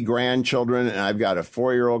baby grandchildren and I've got a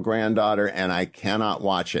 4-year-old granddaughter and I cannot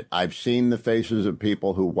watch it. I've seen the faces of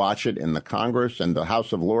people who watch it in the Congress, and the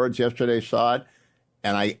House of Lords yesterday saw it.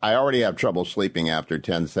 And I already have trouble sleeping after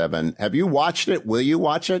 10/7. Have you watched it? Will you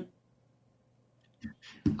watch it?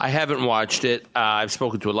 I haven't watched it. I've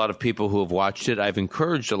spoken to a lot of people who have watched it. I've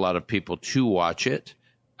encouraged a lot of people to watch it.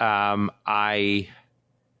 I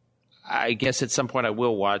guess at some point I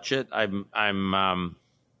will watch it. I'm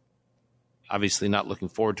obviously not looking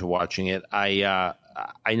forward to watching it. I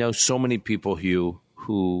know so many people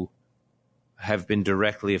who have been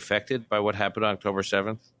directly affected by what happened on October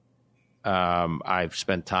 7th. I've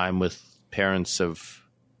spent time with parents of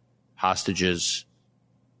hostages.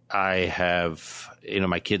 I have,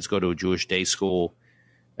 my kids go to a Jewish day school,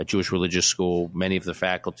 a Jewish religious school. Many of the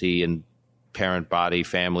faculty and parent body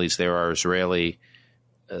families there are Israeli.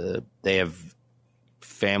 They have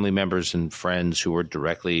family members and friends who were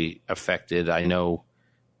directly affected. I know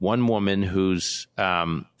one woman whose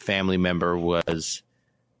family member was,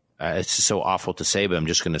 it's so awful to say, but I'm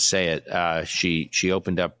just going to say it. She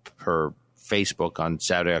opened up her Facebook on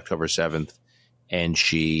Saturday, October 7th, and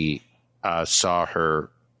she saw her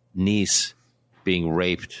niece being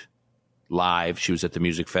raped live. She was at the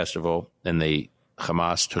music festival, and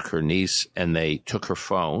Hamas took her niece and they took her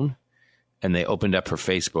phone and they opened up her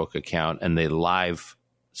Facebook account and they live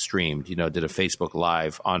streamed, did a Facebook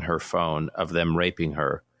Live on her phone of them raping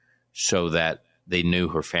her so that they knew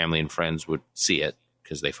her family and friends would see it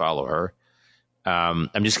because they follow her.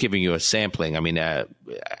 I'm just giving you a sampling. I mean,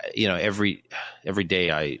 every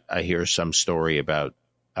day I hear some story about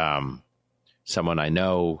someone I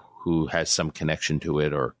know who has some connection to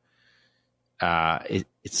it, or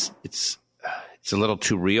it's a little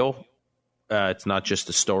too real. It's not just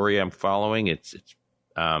a story I'm following.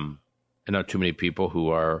 I know too many people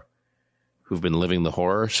who've been living the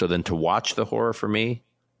horror. So then to watch the horror for me,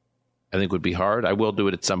 I think would be hard. I will do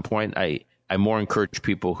it at some point. I more encourage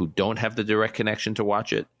people who don't have the direct connection to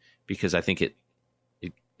watch it, because I think it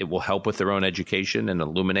will help with their own education and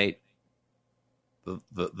illuminate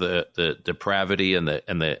the depravity and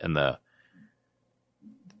the.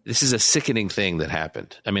 This is a sickening thing that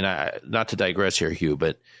happened. I mean, not to digress here, Hugh,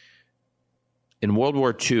 but in World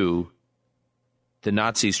War II, the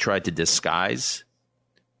Nazis tried to disguise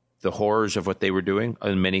the horrors of what they were doing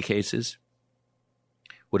in many cases.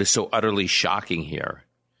 What is so utterly shocking here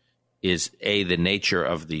is A, the nature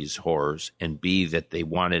of these horrors, and B, that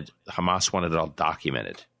Hamas wanted it all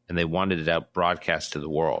documented, and they wanted it out broadcast to the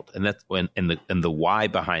world. And that's and the why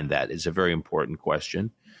behind that is a very important question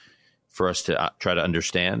for us to try to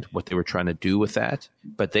understand what they were trying to do with that.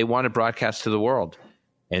 But they want to broadcast to the world,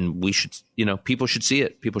 and we should, people should see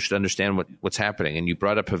it. People should understand what's happening. And you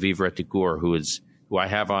brought up Haviv Reddy Gur, who I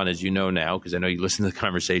have on, as you know now, because I know you listen to the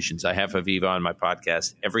conversations. I have Haviv on my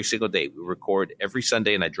podcast every single day. We record every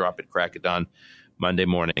Sunday, and I drop it crack of dawn Monday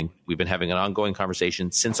morning. We've been having an ongoing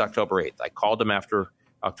conversation since October 8th. I called him after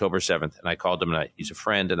October 7th, and I called him, and he's a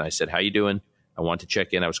friend, and I said, how you doing? I want to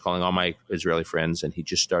check in. I was calling all my Israeli friends, and he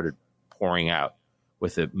just started pouring out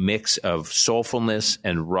with a mix of soulfulness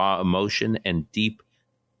and raw emotion and deep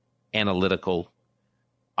analytical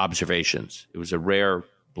observations. It was a rare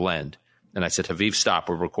blend. And I said, Haviv, stop.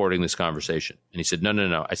 We're recording this conversation. And he said,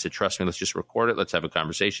 no. I said, trust me, let's just record it. Let's have a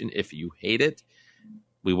conversation. If you hate it,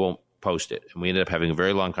 we won't post it. And we ended up having a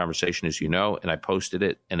very long conversation, as you know, and I posted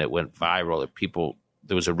it, and it went viral.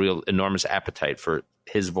 There was a real enormous appetite for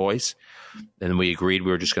his voice. And we agreed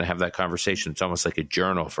we were just going to have that conversation. It's almost like a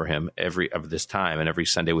journal for him of this time. And every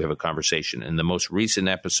Sunday we have a conversation. And the most recent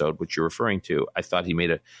episode, which you're referring to, I thought he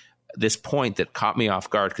made this point that caught me off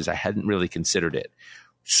guard because I hadn't really considered it.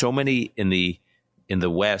 So many in the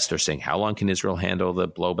West are saying, how long can Israel handle the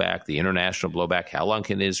blowback, the international blowback? How long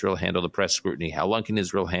can Israel handle the press scrutiny? How long can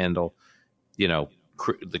Israel handle,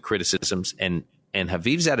 the criticisms? And And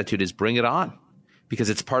Haviv's attitude is bring it on, because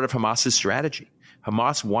it's part of Hamas's strategy.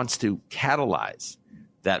 Hamas wants to catalyze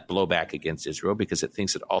that blowback against Israel because it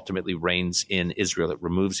thinks it ultimately reigns in Israel. It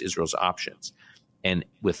removes Israel's options. And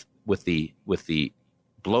with the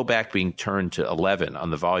blowback being turned to 11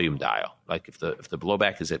 on the volume dial, like if the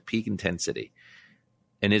blowback is at peak intensity,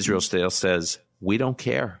 and Israel still says, we don't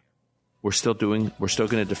care. We're still going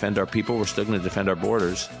to defend our people. We're still going to defend our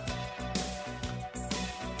borders.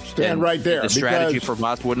 Stand right there. The strategy for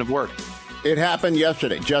Hamas wouldn't have worked. It happened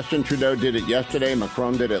yesterday. Justin Trudeau did it yesterday.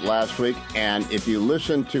 Macron did it last week. And if you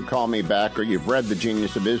listen to Call Me Back or you've read The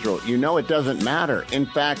Genius of Israel, you know it doesn't matter. In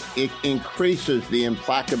fact, it increases the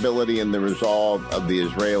implacability and the resolve of the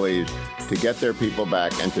Israelis to get their people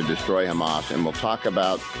back and to destroy Hamas. And we'll talk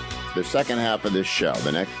about the second half of this show.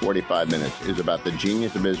 The next 45 minutes is about the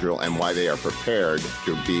genius of Israel and why they are prepared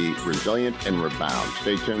to be resilient and rebound.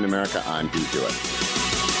 Stay tuned, America. I'm Hugh Hewitt.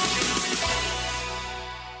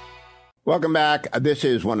 Welcome back. This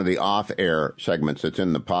is one of the off-air segments that's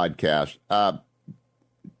in the podcast.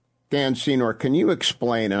 Dan Senor, can you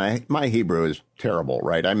explain, and my Hebrew is terrible,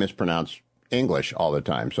 right? I mispronounce English all the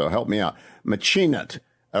time, so help me out. Machinat,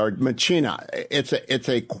 or machina, it's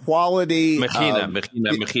a quality.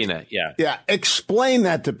 Machina, yeah. Yeah, explain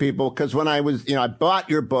that to people, because when I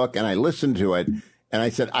bought your book and I listened to it, and I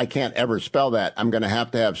said, I can't ever spell that. I'm going to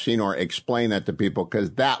have Senor explain that to people,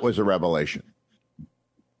 because that was a revelation.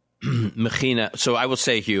 Mechina. So I will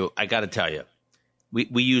say, Hugh, I got to tell you,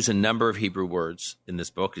 we use a number of Hebrew words in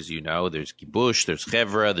this book, as you know. There's kibush, there's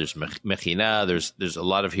chevra, there's mechina. There's a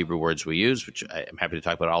lot of Hebrew words we use, which I'm happy to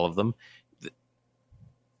talk about all of them.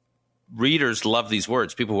 Readers love these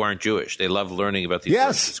words. People who aren't Jewish, they love learning about these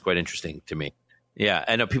words. It's quite interesting to me. Yeah,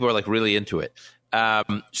 I know people are like really into it.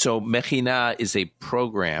 So mechina is a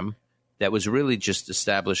program that was really just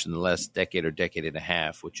established in the last decade or decade and a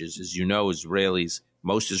half, which is, as you know,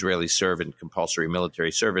 most Israelis serve in compulsory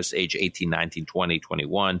military service, age 18, 19, 20,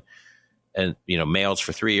 21, and males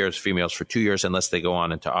for 3 years, females for 2 years, unless they go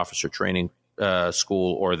on into officer training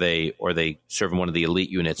school or they serve in one of the elite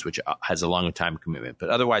units, which has a longer time commitment. But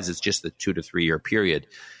otherwise, it's just the 2 to 3 year period.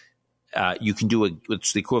 You can do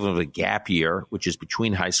it's the equivalent of a gap year, which is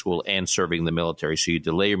between high school and serving the military. So you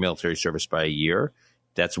delay your military service by a year.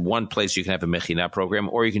 That's one place you can have a mechina program,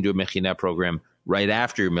 or you can do a mechina program right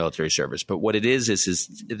after your military service. But what it is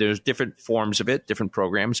there's different forms of it, different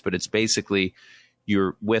programs, but it's basically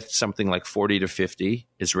you're with something like 40 to 50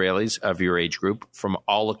 Israelis of your age group from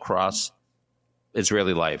all across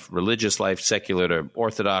Israeli life, religious life, secular to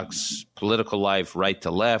Orthodox, political life, right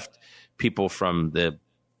to left, people from the,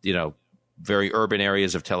 very urban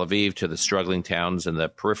areas of Tel Aviv to the struggling towns and the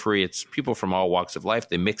periphery. It's people from all walks of life.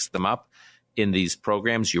 They mix them up in these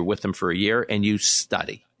programs. You're with them for a year and you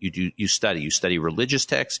study. You study religious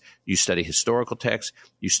texts, you study historical texts,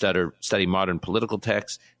 you study modern political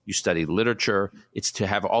texts, you study literature. It's to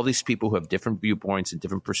have all these people who have different viewpoints and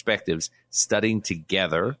different perspectives studying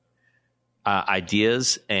together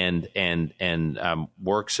ideas and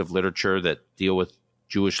works of literature that deal with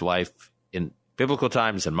Jewish life in biblical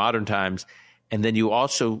times and modern times. And then you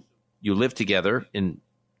live together in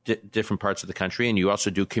different parts of the country, and you also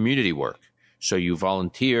do community work. So you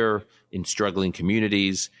volunteer in struggling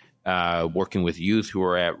communities, working with youth who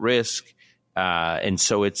are at risk. And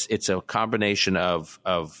so it's a combination of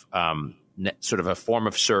sort of a form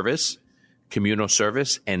of service, communal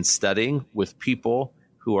service, and studying with people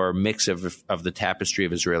who are a mix of the tapestry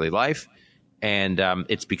of Israeli life. And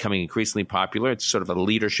it's becoming increasingly popular. It's sort of a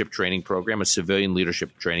leadership training program, a civilian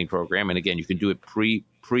leadership training program. And again, you can do it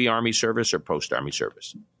pre-Army service or post-Army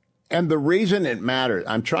service. And the reason it matters,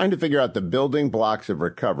 I'm trying to figure out the building blocks of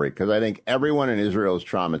recovery, because I think everyone in Israel is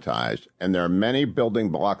traumatized, and there are many building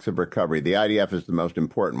blocks of recovery. The IDF is the most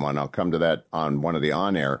important one. I'll come to that on one of the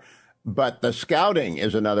on-air. But the scouting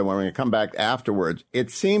is another one. We're going to come back afterwards. It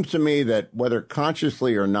seems to me that whether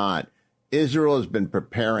consciously or not, Israel has been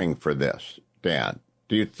preparing for this, Dan.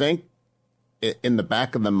 Do you think in the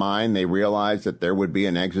back of the mind they realized that there would be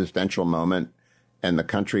an existential moment and the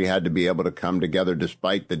country had to be able to come together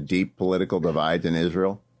despite the deep political divides in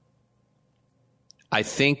Israel? I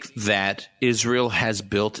think that Israel has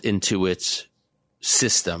built into its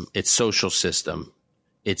system, its social system,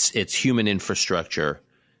 its human infrastructure,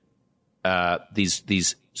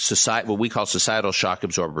 these what we call societal shock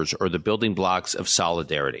absorbers, or the building blocks of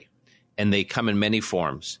solidarity. And they come in many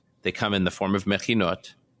forms. They come in the form of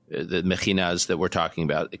mechinot, the mechinas that we're talking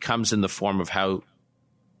about. It comes in the form of how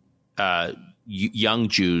young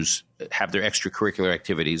Jews have their extracurricular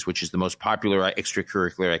activities, which is the most popular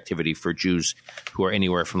extracurricular activity for Jews who are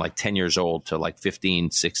anywhere from like 10 years old to like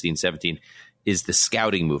 15, 16, 17, is the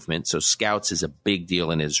scouting movement. So scouts is a big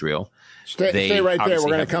deal in Israel. Stay right there. We're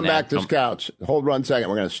going to come back to scouts. Hold 1 second.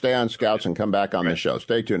 We're going to stay on scouts and come back on the show.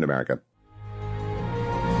 Stay tuned, America.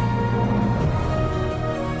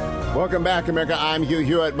 Welcome back, America. I'm Hugh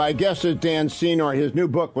Hewitt. My guest is Dan Senor. His new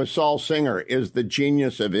book with Saul Singer is The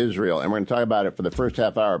Genius of Israel, and we're going to talk about it for the first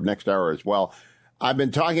half hour of next hour as well. I've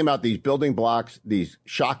been talking about these building blocks, these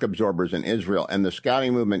shock absorbers in Israel, and the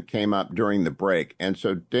scouting movement came up during the break. And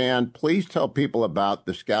so, Dan, please tell people about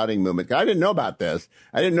the scouting movement. I didn't know about this.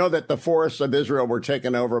 I didn't know that the forests of Israel were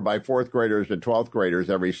taken over by 4th graders and 12th graders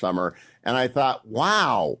every summer. And I thought,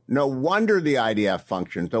 wow, no wonder the IDF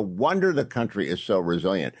functions. No wonder the country is so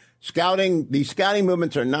resilient. These scouting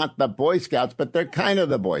movements are not the Boy Scouts, but they're kind of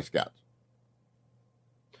the Boy Scouts.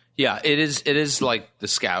 Yeah, it is like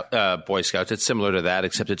the Boy Scouts. It's similar to that,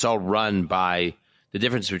 except it's all run by the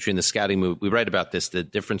difference between the scouting movement. We write about this, the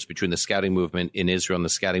difference between the scouting movement in Israel and the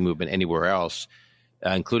scouting movement anywhere else,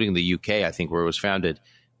 including the UK, I think, where it was founded,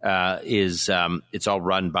 is it's all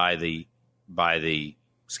run by the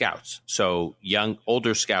scouts. So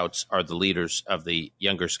older scouts are the leaders of the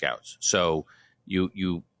younger scouts. So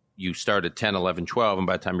you start at 10, 11, 12, and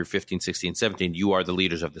by the time you're 15, 16, 17, you are the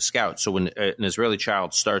leaders of the scouts. So when an Israeli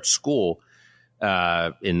child starts school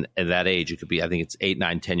at that age, it could be, I think it's 8,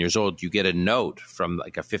 9, 10 years old, you get a note from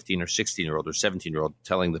like a 15 or 16-year-old or 17-year-old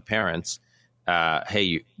telling the parents,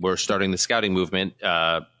 hey, we're starting the scouting movement.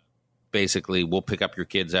 Basically, we'll pick up your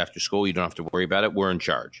kids after school. You don't have to worry about it. We're in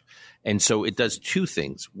charge. And so it does two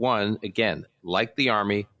things. One, again, like the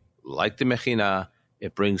army, like the Mechina,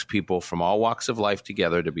 it brings people from all walks of life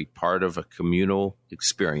together to be part of a communal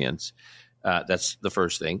experience. That's the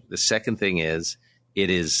first thing. The second thing is it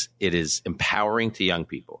is empowering to young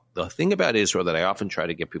people. The thing about Israel that I often try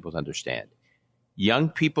to get people to understand, young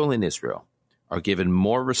people in Israel are given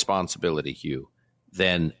more responsibility, Hugh,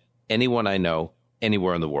 than anyone I know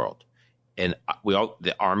anywhere in the world. And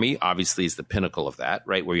the army obviously is the pinnacle of that,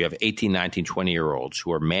 right? Where you have 18, 19, 20-year-olds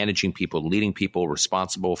who are managing people, leading people,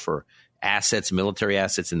 responsible for assets, military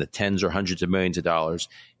assets in the tens or hundreds of millions of dollars.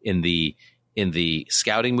 In the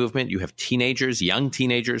scouting movement, you have young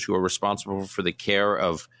teenagers who are responsible for the care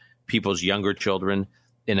of people's younger children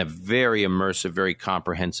in a very immersive, very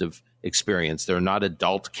comprehensive experience. They're not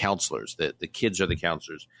adult counselors. The kids are the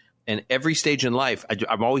counselors. And every stage in life,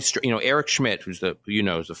 I'm always, Eric Schmidt, who's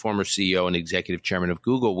is the former CEO and executive chairman of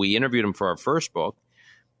Google. We interviewed him for our first book.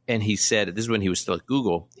 And he said, this is when he was still at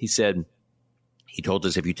Google. He told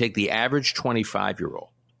us, if you take the average 25-year-old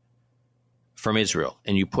from Israel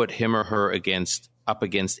and you put him or her up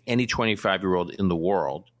against any 25-year-old in the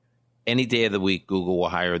world, any day of the week, Google will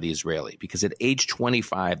hire the Israeli, because at age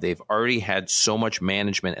 25, they've already had so much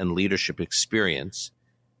management and leadership experience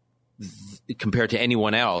compared to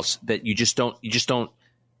anyone else that you just don't.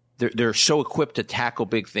 They're so equipped to tackle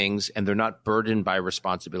big things, and they're not burdened by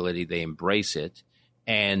responsibility. They embrace it,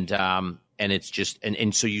 and it's just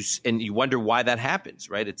and so you wonder why that happens,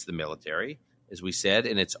 right? It's the military, as we said,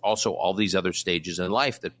 and it's also all these other stages in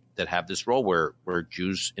life that have this role where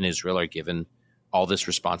Jews in Israel are given all this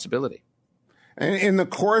responsibility. And in the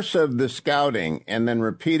course of the scouting, and then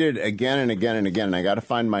repeated again and again and again, and I got to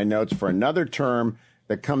find my notes for another term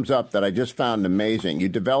that comes up that I just found amazing. You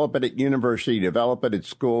develop it at university, you develop it at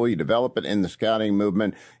school, you develop it in the scouting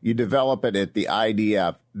movement, you develop it at the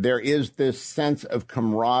IDF. There is this sense of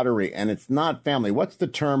camaraderie, and it's not family. What's the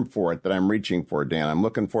term for it that I'm reaching for, Dan? I'm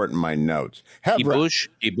looking for it in my notes. Kibush.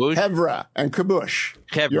 Hevra and kibush.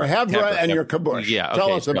 Your Hevra and your kibush. Yeah, okay,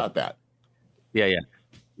 Tell us about that.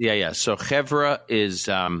 Yeah. So Hevra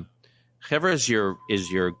is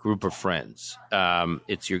your group of friends.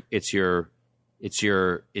 It's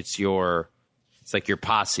like your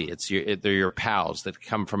posse. They're your pals that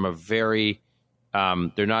come from a very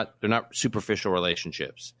they're not superficial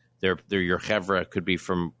relationships. They're your chevra. Could be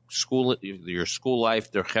from school, your school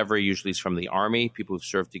life. Their chevra usually is from the army. People who've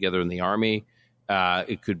served together in the army.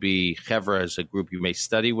 It could be chevra as a group you may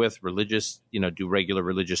study with, religious, do regular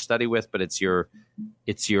religious study with. But it's the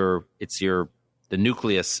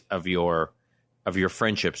nucleus of your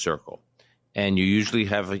friendship circle. And you usually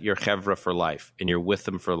have your chevra for life, and you're with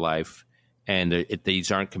them for life. And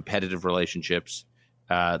these aren't competitive relationships.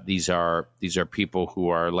 These are people who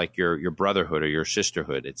are like your brotherhood or your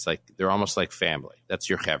sisterhood. It's like they're almost like family. That's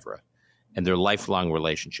your chevra, and they're lifelong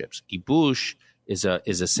relationships. Gibush is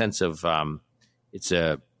a sense of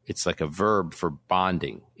it's like a verb for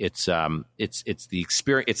bonding. It's the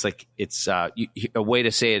experience. A way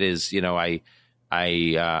to say it is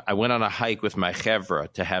I went on a hike with my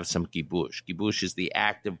chevra to have some gibush. Gibush is the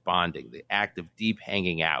act of bonding, the act of deep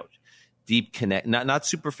hanging out. deep connect, not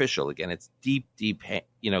superficial. Again, it's deep,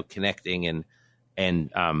 connecting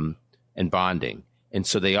and bonding. And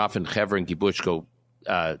so they often, Hever and Gibush, go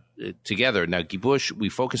together. Now, Gibush, we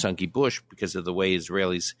focus on Gibush because of the way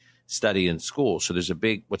Israelis study in school. So there's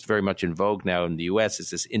what's very much in vogue now in the U.S. is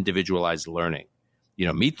this individualized learning.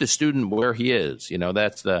 Meet the student where he is. And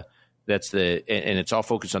it's all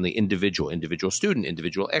focused on the individual student,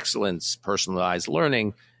 individual excellence, personalized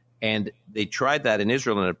learning. And they tried that in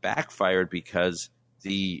Israel, and it backfired because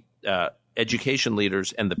the education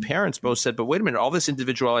leaders and the parents both said, but wait a minute, all this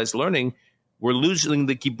individualized learning, we're losing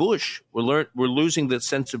the kibush. We're losing the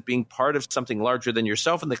sense of being part of something larger than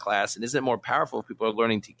yourself in the class. And isn't it more powerful if people are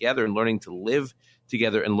learning together and learning to live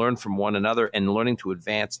together and learn from one another and learning to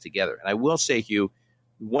advance together? And I will say, Hugh,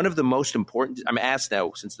 one of the most important, I'm asked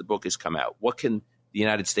now since the book has come out, what can the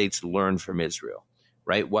United States learn from Israel,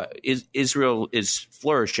 right? Israel is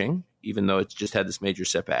flourishing, even though it's just had this major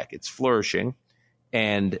setback. It's flourishing,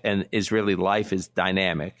 and Israeli life is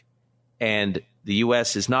dynamic, and the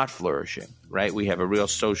U.S. is not flourishing, right? We have a real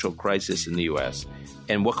social crisis in the U.S.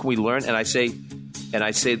 And what can we learn? And I say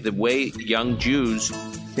the way young Jews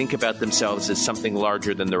think about themselves as something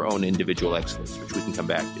larger than their own individual excellence, which we can come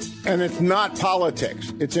back to. And it's not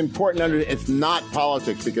politics. It's important it's not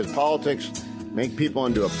politics, because politics make people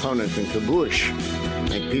into opponents, and kibush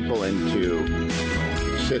make people into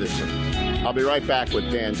citizens. I'll be right back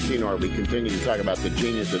with Dan Senor. We continue to talk about the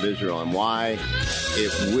genius of Israel and why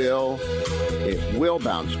it will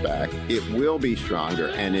bounce back, it will be stronger,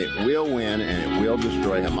 and it will win, and it will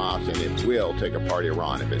destroy Hamas, and it will take apart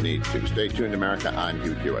Iran if it needs to. Stay tuned, America. I'm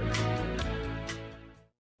Hugh Hewitt.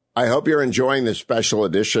 I hope you're enjoying this special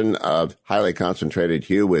edition of Highly Concentrated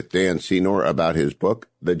Hugh with Dan Senor about his book,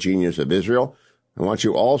 The Genius of Israel. I want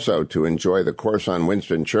you also to enjoy the course on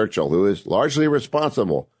Winston Churchill, who is largely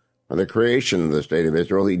responsible for the creation of the State of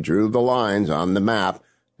Israel. He drew the lines on the map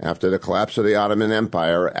after the collapse of the Ottoman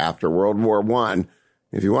Empire after World War I.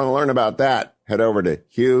 If you want to learn about that, head over to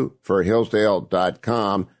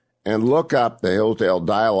hughforhillsdale.com and look up the Hillsdale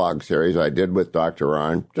Dialogue series I did with Dr.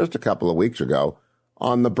 Arn just a couple of weeks ago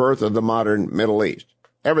on the birth of the modern Middle East.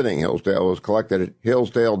 Everything Hillsdale was collected at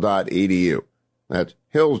hillsdale.edu. That's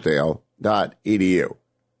hillsdale.edu.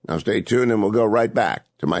 Now stay tuned, and we'll go right back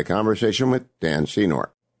to my conversation with Dan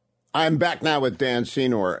Senor. I'm back now with Dan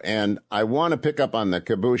Senor, and I want to pick up on the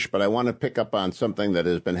kibush, but I want to pick up on something that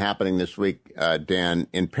has been happening this week, Dan,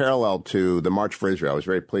 in parallel to the March for Israel. I was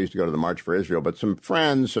very pleased to go to the March for Israel, but some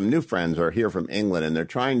new friends are here from England, and they're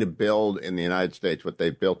trying to build in the United States what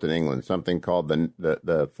they've built in England, something called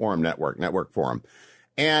the Forum Network Forum.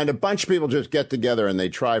 And a bunch of people just get together and they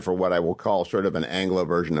try for what I will call sort of an Anglo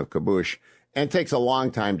version of kibush. And it takes a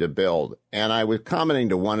long time to build. And I was commenting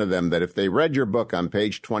to one of them that if they read your book on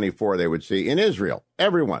page 24, they would see in Israel,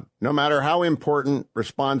 everyone, no matter how important,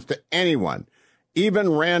 responds to anyone,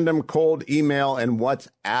 even random cold email and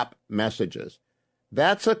WhatsApp messages.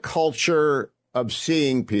 That's a culture of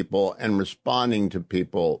seeing people and responding to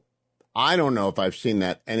people. I don't know if I've seen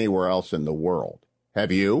that anywhere else in the world.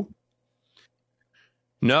 Have you?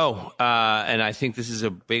 No. And I think this is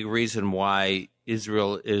a big reason why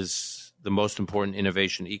Israel is the most important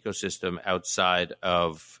innovation ecosystem outside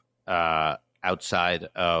of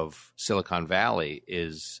Silicon Valley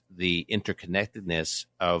is the interconnectedness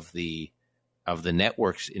of the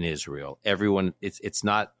networks in Israel. Everyone, it's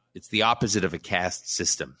the opposite of a caste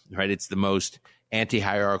system, right? It's the most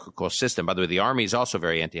anti-hierarchical system. By the way, the army is also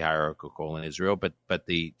very anti-hierarchical in Israel, but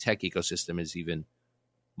the tech ecosystem is even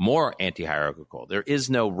more anti-hierarchical. There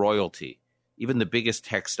is no royalty. Even the biggest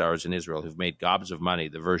tech stars in Israel who've made gobs of money,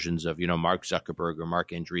 the versions of, Mark Zuckerberg or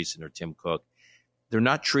Mark Andreessen or Tim Cook, they're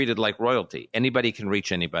not treated like royalty. Anybody can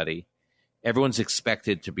reach anybody. Everyone's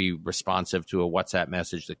expected to be responsive to a WhatsApp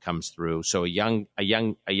message that comes through. So a young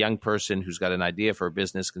person who's got an idea for a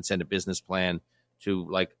business can send a business plan to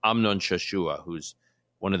like Amnon Shashua, who's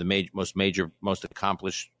one of the most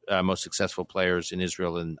accomplished, most successful players in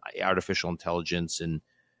Israel in artificial intelligence and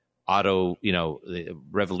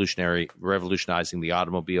revolutionizing the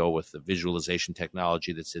automobile with the visualization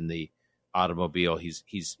technology that's in the automobile. He's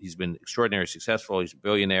been extraordinarily successful. He's a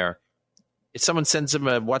billionaire. If someone sends him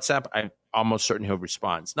a WhatsApp, I'm almost certain he'll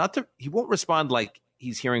respond. He won't respond like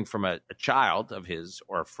he's hearing from a child of his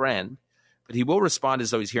or a friend, but he will respond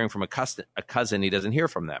as though he's hearing from a cousin he doesn't hear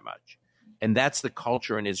from that much. And that's the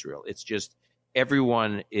culture in Israel. It's just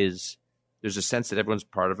there's a sense that everyone's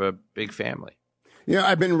part of a big family.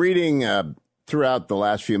 I've been reading throughout the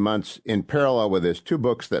last few months in parallel with this 2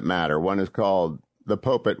 books that matter. One is called The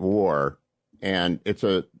Pope at War, and it's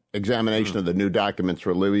a examination of the new documents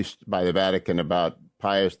released by the Vatican about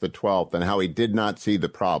Pius XII and how he did not see the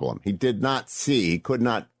problem. He could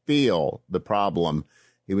not feel the problem.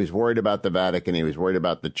 He was worried about the Vatican. He was worried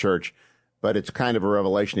about the church, but it's kind of a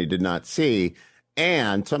revelation he did not see.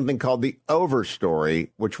 And something called the Overstory,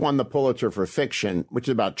 which won the Pulitzer for fiction, which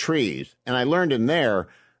is about trees. And I learned in there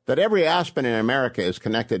that every aspen in America is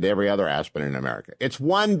connected to every other aspen in America. It's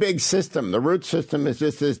one big system. The root system is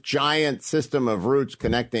just this giant system of roots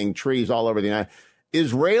connecting trees all over the United States.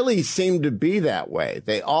 Israelis seem to be that way.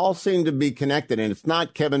 They all seem to be connected. And it's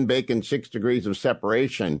not Kevin Bacon's 6 degrees of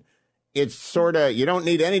separation. It's sort of, you don't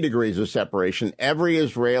need any degrees of separation. Every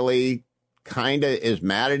Israeli kind of is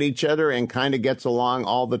mad at each other and kind of gets along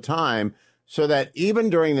all the time, so that even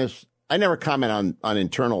during this, I never comment on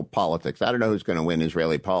internal politics. I don't know who's going to win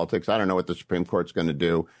Israeli politics. I don't know what the Supreme Court's going to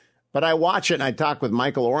do, but I watch it and I talk with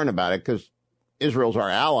Michael Oren about it because Israel's our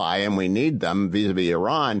ally and we need them vis-a-vis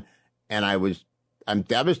Iran. And I'm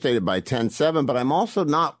devastated by 10-7, but I'm also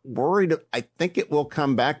not worried. I think it will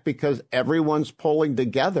come back because everyone's pulling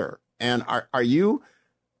together. And are you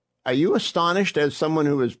astonished, as someone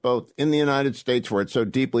who is both in the United States, where it's so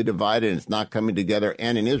deeply divided and it's not coming together,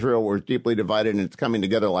 and in Israel, where it's deeply divided and it's coming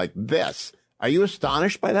together like this? Are you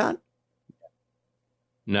astonished by that?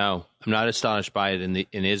 No, I'm not astonished by it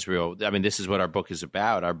in Israel. I mean, this is what our book is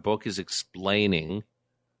about. Our book is explaining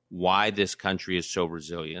why this country is so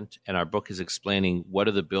resilient, and our book is explaining what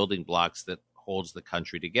are the building blocks that holds the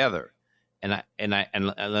country together. And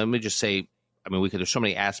let me just say, I mean, there's so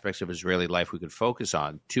many aspects of Israeli life we could focus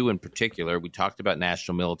on. 2 in particular, we talked about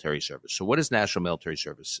national military service. So what does national military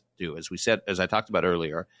service do? As I talked about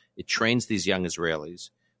earlier, it trains these young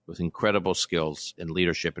Israelis with incredible skills in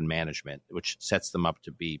leadership and management, which sets them up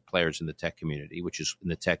to be players in the tech community, which is in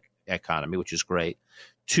the tech economy, which is great.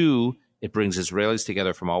 2, it brings Israelis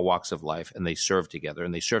together from all walks of life, and they serve together.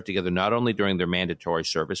 And they serve together not only during their mandatory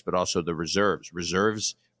service, but also the reserves.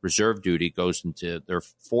 Reserve duty goes into their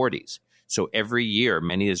 40s. So every year,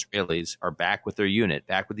 many Israelis are back with their unit,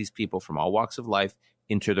 back with these people from all walks of life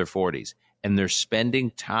into their 40s. And they're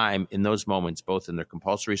spending time in those moments, both in their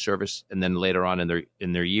compulsory service and then later on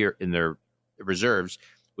in their reserves,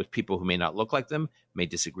 with people who may not look like them, may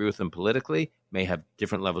disagree with them politically, may have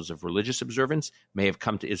different levels of religious observance, may have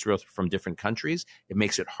come to Israel from different countries. It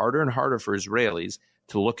makes it harder and harder for Israelis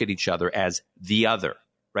to look at each other as the other,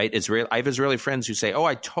 right? I have Israeli friends who say, "Oh,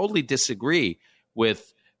 I totally disagree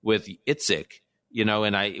with Itzik,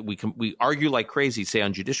 and we argue like crazy, say,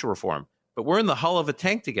 on judicial reform, but we're in the hull of a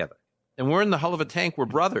tank together, and we're in the hull of a tank. We're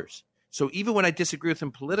brothers. So even when I disagree with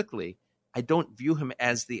him politically, I don't view him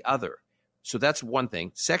as the other." So that's one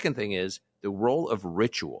thing. Second thing is the role of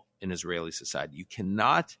ritual in Israeli society. You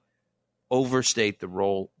cannot overstate the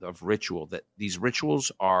role of ritual. That these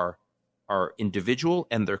rituals are individual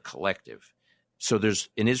and they're collective. So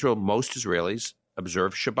in Israel, most Israelis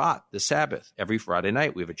observe Shabbat, the Sabbath, every Friday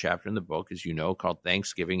night. We have a chapter in the book, as you know, called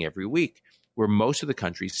Thanksgiving Every Week, where most of the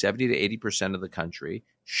country, 70 to 80% of the country,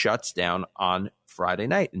 shuts down on Friday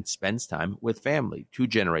night and spends time with family. 2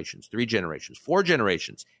 generations, 3 generations, 4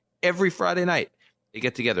 generations. Every Friday night, they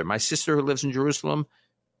get together. My sister, who lives in Jerusalem,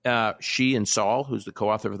 she and Saul, who's the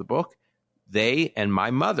co-author of the book, they and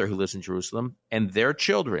my mother, who lives in Jerusalem, and their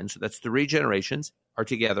children, so that's 3 generations, are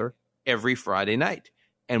together every Friday night.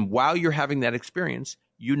 And while you're having that experience,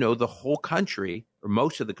 the whole country, or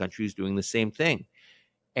most of the country, is doing the same thing.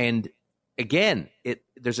 And again,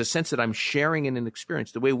 there's a sense that I'm sharing in an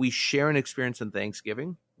experience, the way we share an experience on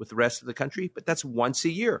Thanksgiving with the rest of the country, but that's once a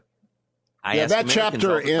year. That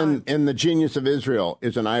chapter in The Genius of Israel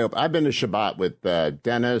is an eye-opener. I've been to Shabbat with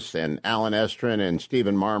Dennis and Alan Estrin and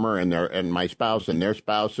Stephen Marmer and my spouse and their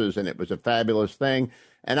spouses, and it was a fabulous thing.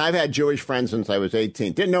 And I've had Jewish friends since I was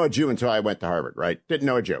 18. Didn't know a Jew until I went to Harvard, right? Didn't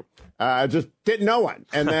know a Jew. Just didn't know one.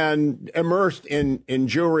 And then immersed in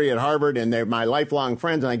Jewry at Harvard, and they're my lifelong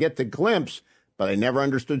friends, and I get the glimpse, but I never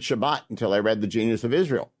understood Shabbat until I read The Genius of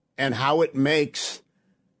Israel and how it makes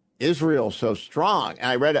Israel so strong.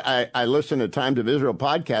 And I listened to Times of Israel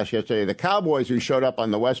podcast yesterday. The cowboys who showed up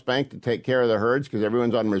on the West Bank to take care of the herds because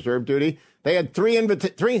everyone's on reserve duty, they had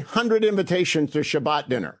 300 invitations to Shabbat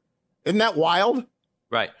dinner. Isn't that wild?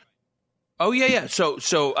 Right. Oh, yeah. So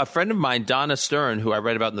a friend of mine, Donna Stern, who I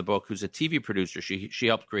read about in the book, who's a TV producer, she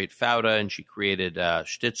helped create Fauda and she created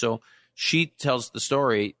Shtisel. She tells the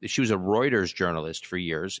story. She was a Reuters journalist for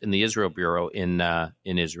years in the Israel bureau in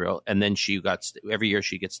Israel, and then every year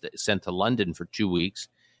she gets sent to London for 2 weeks,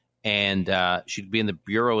 and she'd be in the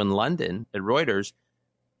bureau in London at Reuters,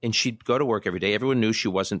 and she'd go to work every day. Everyone knew she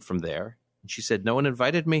wasn't from there, and she said, "No one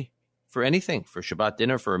invited me for anything, for Shabbat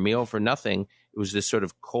dinner, for a meal, for nothing." It was this sort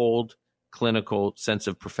of cold, clinical sense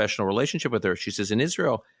of professional relationship with her. She says, in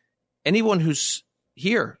Israel, anyone who's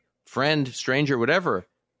here, friend, stranger, whatever,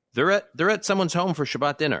 they're at someone's home for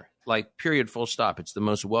Shabbat dinner. Like, period, full stop. It's the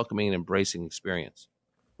most welcoming and embracing experience.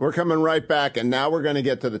 We're coming right back, and now we're going to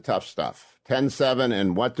get to the tough stuff. 10-7,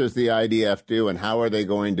 and what does the IDF do, and how are they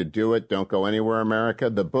going to do it? Don't go anywhere, America.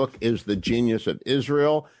 The book is The Genius of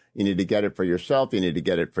Israel. You need to get it for yourself. You need to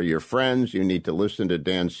get it for your friends. You need to listen to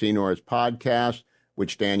Dan Senor's podcast,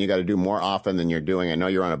 which, Dan, you got to do more often than you're doing. I know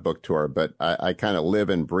you're on a book tour, but I kind of live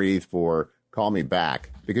and breathe for Call Me Back,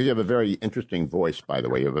 because you have a very interesting voice, by the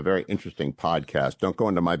way. You have a very interesting podcast. Don't go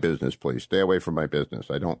into my business, please. Stay away from my business.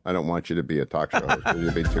 I don't want you to be a talk show host, because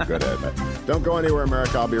you'll be too good at it. Don't go anywhere,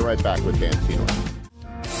 America. I'll be right back with Dan Senor.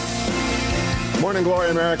 Morning Glory,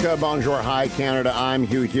 America. Bonjour. Hi, Canada. I'm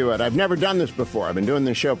Hugh Hewitt. I've never done this before. I've been doing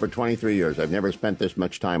this show for 23 years. I've never spent this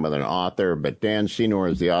much time with an author, but Dan Senor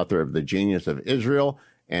is the author of The Genius of Israel,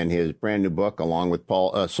 and his brand new book, along with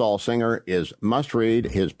Saul Singer, is must read.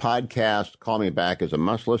 His podcast, Call Me Back, is a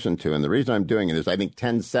must listen to. And the reason I'm doing it is I think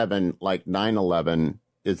 10-7, like 9/11,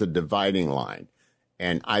 is a dividing line.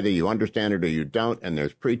 And either you understand it or you don't. And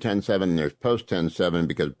there's pre-10-7 and there's post-10-7,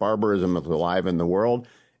 because barbarism is alive in the world.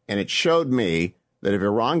 And it showed me that if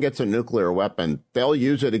Iran gets a nuclear weapon, they'll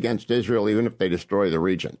use it against Israel, even if they destroy the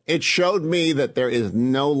region. It showed me that there is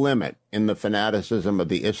no limit in the fanaticism of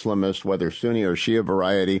the Islamists, whether Sunni or Shia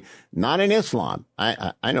variety, not in Islam.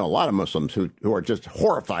 I know a lot of Muslims who are just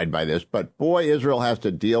horrified by this, but boy, Israel has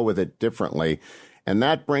to deal with it differently. And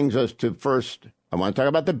that brings us to first, I want to talk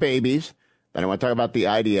about the babies, then I want to talk about the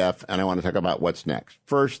IDF, and I want to talk about what's next.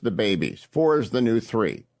 First, the babies. 4 is the new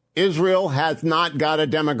 3. Israel has not got a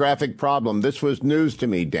demographic problem. This was news to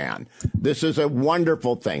me, Dan. This is a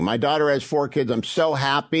wonderful thing. My daughter has 4 kids. I'm so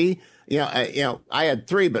happy. I had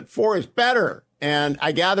 3, but 4 is better. And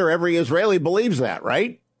I gather every Israeli believes that,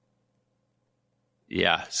 right?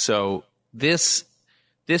 Yeah. So this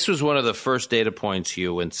was one of the first data points,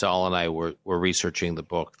 Hugh, when Saul and I were researching the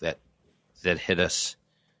book that hit us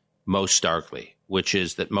most starkly, which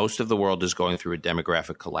is that most of the world is going through a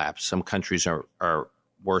demographic collapse. Some countries are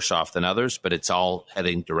worse off than others, but it's all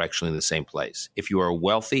heading directionally in the same place. If you are a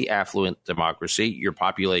wealthy, affluent democracy, your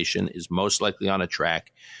population is most likely on a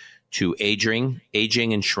track to aging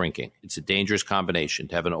and shrinking. It's a dangerous combination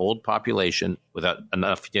to have an old population without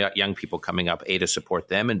enough young people coming up, A, to support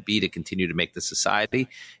them, and B, to continue to make the society,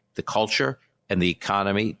 the culture, and the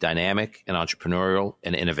economy dynamic and entrepreneurial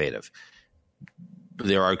and innovative.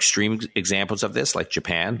 There are extreme examples of this, like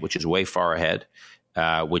Japan, which is way far ahead.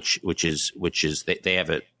 Which is they have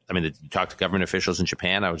it. I mean, you talk to government officials in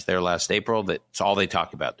Japan. I was there last April. That's all they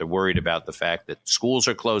talk about. They're worried about the fact that schools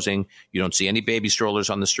are closing. You don't see any baby strollers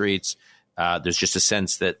on the streets. There's just a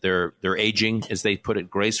sense that they're aging, as they put it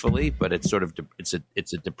gracefully, but it's sort of it's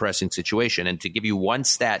a depressing situation. And to give you one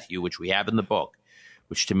stat, Hugh, which we have in the book,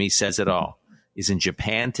 which to me says it all, is in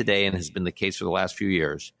Japan today, and has been the case for the last few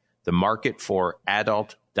years, the market for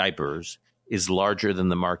adult diapers is larger than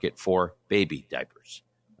the market for baby diapers.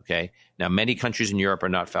 Okay. Now, many countries in Europe are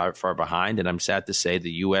not far behind, and I'm sad to say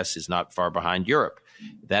the U.S. is not far behind Europe.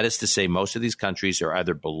 That is to say, most of these countries are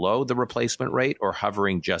either below the replacement rate or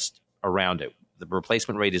hovering just around it. The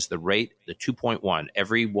replacement rate is the rate, the 2.1.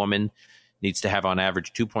 Every woman needs to have on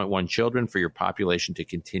average 2.1 children for your population to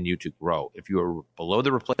continue to grow. If you are below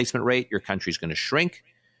the replacement rate, your country is going to shrink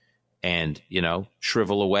and,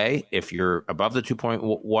 shrivel away. If you're above the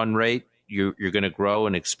 2.1 rate, you're going to grow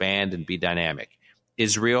and expand and be dynamic.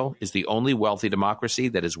 Israel is the only wealthy democracy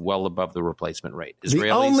that is well above the replacement rate. Israelis the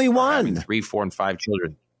only one. Having 3, 4, and 5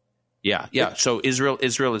 children. Yeah. So Israel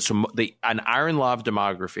is an iron law of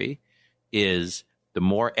demography is the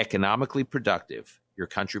more economically productive your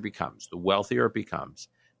country becomes, the wealthier it becomes,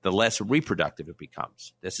 the less reproductive it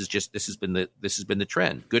becomes. This has been the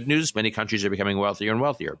trend. Good news: many countries are becoming wealthier and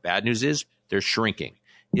wealthier. Bad news is they're shrinking.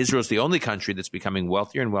 Israel is the only country that's becoming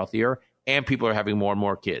wealthier and wealthier, and people are having more and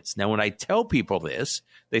more kids. Now, when I tell people this,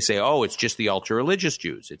 they say, oh, it's just the ultra-religious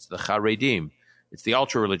Jews. It's the Haredim. It's the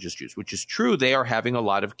ultra-religious Jews, which is true. They are having a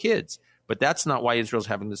lot of kids. But that's not why Israel's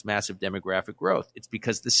having this massive demographic growth. It's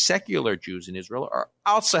because the secular Jews in Israel are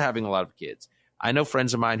also having a lot of kids. I know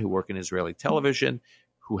friends of mine who work in Israeli television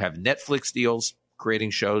who have Netflix deals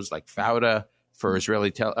creating shows like Fauda for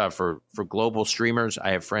for global streamers.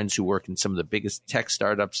 I have friends who work in some of the biggest tech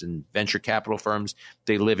startups and venture capital firms.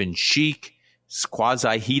 They live in chic,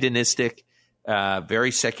 quasi-hedonistic,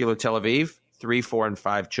 very secular Tel Aviv, 3, 4, and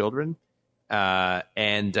 5 children.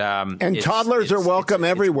 And toddlers are welcome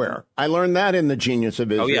everywhere. I learned that in The Genius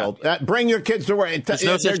of Israel. Oh, yeah. Bring your kids to work. There's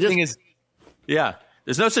no such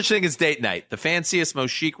thing as date night. The fanciest, most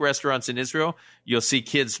chic restaurants in Israel, you'll see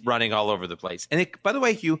kids running all over the place. And by the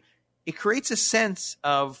way, Hugh, it creates a sense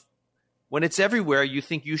of when it's everywhere, you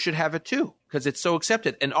think you should have it too because it's so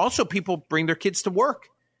accepted. And also people bring their kids to work.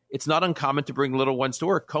 It's not uncommon to bring little ones to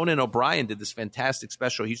work. Conan O'Brien did this fantastic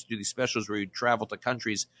special. He used to do these specials where he'd travel to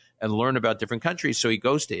countries and learn about different countries. So he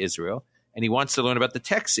goes to Israel and he wants to learn about the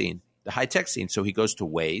tech scene, the high-tech scene. So he goes to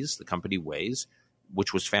Waze, the company Waze,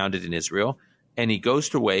 which was founded in Israel. And he goes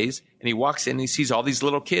to Waze and he walks in and he sees all these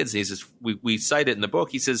little kids. He says, we cite it in the book.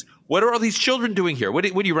 He says, what are all these children doing here? What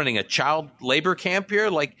are you running, a child labor camp here?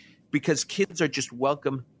 Because kids are just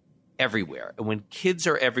welcome everywhere. And when kids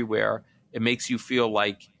are everywhere, it makes you feel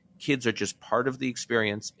like kids are just part of the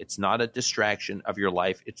experience. It's not a distraction of your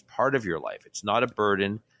life. It's part of your life. It's not a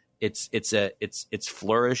burden. It's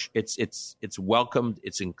flourish. It's welcomed.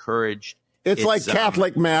 It's encouraged. It's like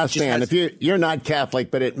Catholic Mass, Dan. If you're not Catholic,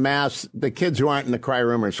 but at Mass, the kids who aren't in the cry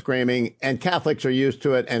room are screaming, and Catholics are used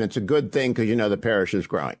to it, and it's a good thing because the parish is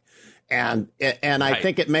growing. And I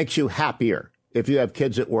think it makes you happier if you have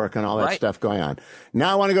kids at work and all that stuff going on.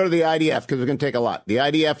 Now I want to go to the IDF because it's going to take a lot. The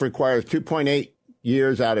IDF requires 2.8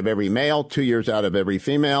 years out of every male, 2 years out of every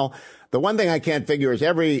female. The one thing I can't figure is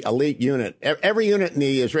every elite unit, every unit in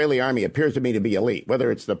the Israeli army appears to me to be elite, whether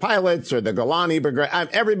it's the pilots or the Golani Brigade.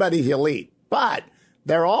 Everybody's elite, but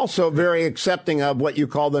they're also very accepting of what you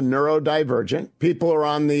call the neurodivergent. People are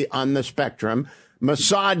on the spectrum.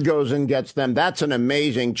 Mossad goes and gets them. That's an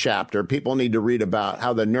amazing chapter. People need to read about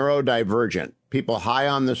how the neurodivergent, people high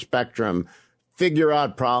on the spectrum, figure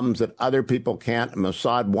out problems that other people can't. And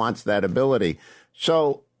Mossad wants that ability.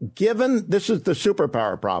 So given this is the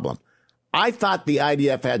superpower problem, I thought the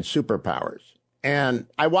IDF had superpowers. And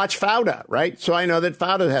I watch Fauda, right? So I know that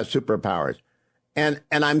Fauda has superpowers. And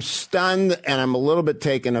I'm stunned and I'm a little bit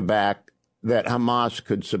taken aback that Hamas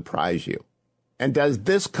could surprise you. And does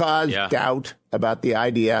this cause doubt about the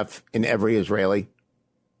IDF in every Israeli?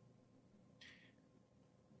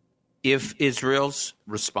 If Israel's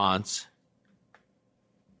response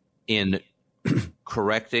in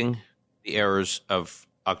correcting the errors of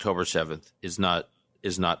October 7th is not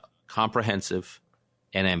comprehensive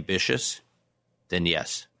and ambitious, then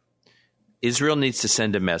yes. Israel needs to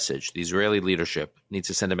send a message. The Israeli leadership needs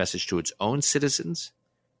to send a message to its own citizens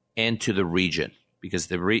and to the region. Because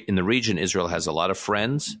in the region, Israel has a lot of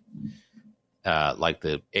friends, like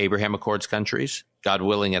the Abraham Accords countries. God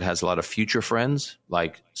willing, it has a lot of future friends,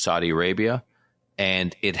 like Saudi Arabia.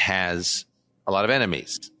 And it has a lot of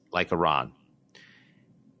enemies, like Iran.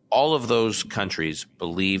 All of those countries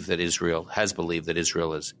believe that Israel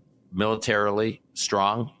is militarily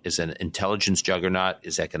strong, is an intelligence juggernaut,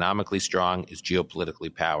 is economically strong, is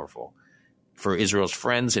geopolitically powerful. For Israel's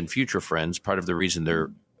friends and future friends, part of the reason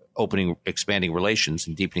they're expanding relations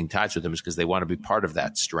and deepening ties with them is because they want to be part of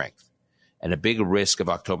that strength. And a big risk of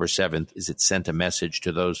October 7th is it sent a message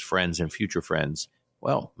to those friends and future friends.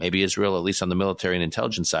 Well, maybe Israel, at least on the military and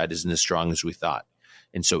intelligence side, isn't as strong as we thought.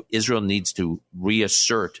 And so Israel needs to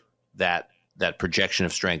reassert that projection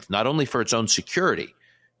of strength, not only for its own security,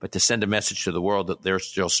 but to send a message to the world that they're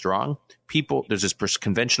still strong. There's this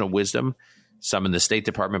conventional wisdom, some in the State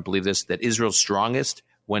Department believe this, that Israel's strongest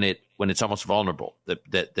when it's almost vulnerable,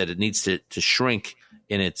 that it needs to shrink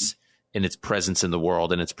in its presence in the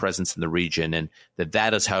world and its presence in the region, and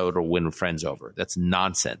that is how it'll win friends over. That's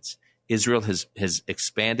nonsense. Israel has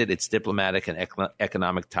expanded its diplomatic and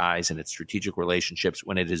economic ties and its strategic relationships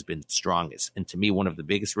when it has been strongest. And to me, one of the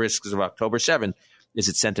biggest risks of October 7th is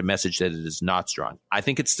it sent a message that it is not strong. I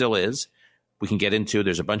think it still is. We can get into,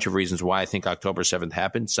 there's a bunch of reasons why I think October 7th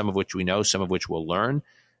happened, some of which we know, some of which we'll learn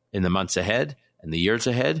in the months ahead and the years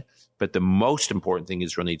ahead. But the most important thing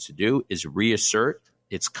Israel needs to do is reassert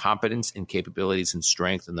its competence and capabilities and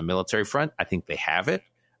strength in the military front. I think they have it.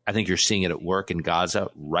 I think you're seeing it at work in Gaza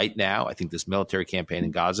right now. I think this military campaign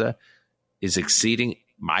in Gaza is exceeding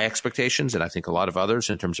my expectations, and I think a lot of others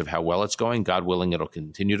in terms of how well it's going. God willing, it'll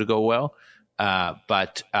continue to go well.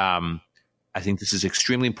 But I think this is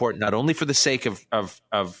extremely important, not only for the sake of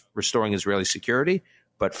restoring Israeli security,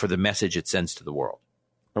 but for the message it sends to the world.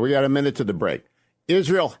 We got a minute to the break.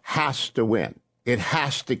 Israel has to win. It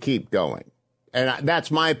has to keep going. And that's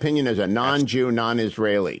my opinion as a non-Jew,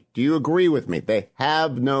 non-Israeli. Do you agree with me? They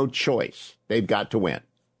have no choice. They've got to win.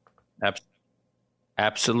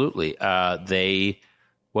 Absolutely. What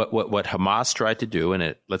Hamas tried to do,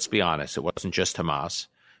 and let's be honest, it wasn't just Hamas.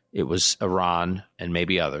 It was Iran and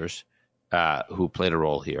maybe others who played a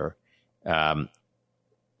role here.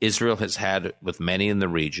 Israel has had, with many in the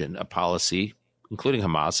region, a policy, including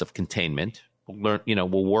Hamas, of containment.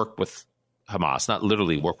 We'll work with Hamas, not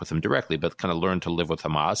literally work with them directly, but kind of learn to live with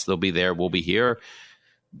Hamas. They'll be there. We'll be here.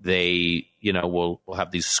 They, we'll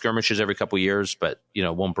have these skirmishes every couple of years, but,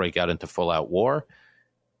 won't break out into full out war.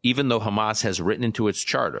 Even though Hamas has written into its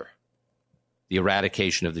charter the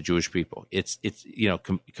eradication of the Jewish people. It's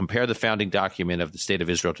compare the founding document of the State of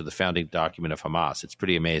Israel to the founding document of Hamas. It's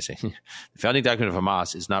pretty amazing. The founding document of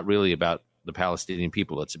Hamas is not really about the Palestinian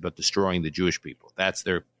people. It's about destroying the Jewish people. That's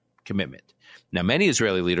their commitment. Now, many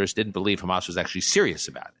Israeli leaders didn't believe Hamas was actually serious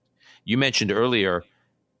about it. You mentioned earlier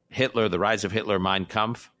Hitler, the rise of Hitler, Mein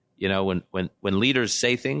Kampf. When leaders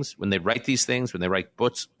say things, when they write these things, when they write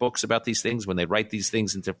books about these things, when they write these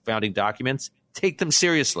things into founding documents, take them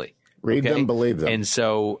seriously. Read them, believe them. And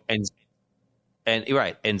so Hamas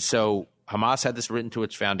had this written to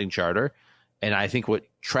its founding charter. And I think what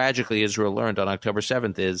tragically Israel learned on October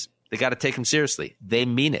 7th is they got to take them seriously. They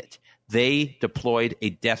mean it. They deployed a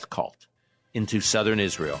death cult into southern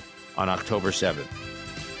Israel on October 7th.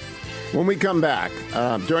 When we come back,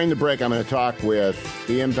 during the break, I'm going to talk with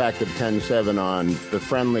the impact of 10-7 on the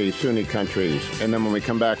friendly Sunni countries. And then when we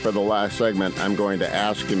come back for the last segment, I'm going to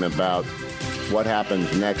ask him about what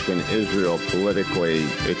happens next in Israel politically.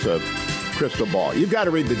 It's a crystal ball. You've got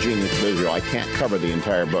to read The Genius of Israel. I can't cover the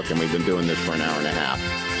entire book, and we've been doing this for an hour and a half.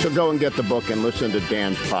 So go and get the book and listen to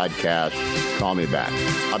Dan's podcast. Call me back.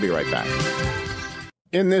 I'll be right back.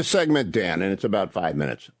 In this segment, Dan, and it's about 5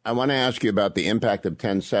 minutes, I want to ask you about the impact of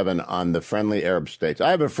 10-7 on the friendly Arab states.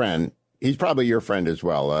 I have a friend. He's probably your friend as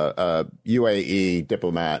well, a UAE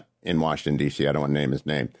diplomat in Washington, D.C. I don't want to name his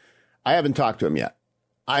name. I haven't talked to him yet.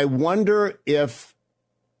 I wonder if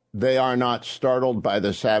they are not startled by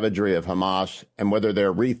the savagery of Hamas and whether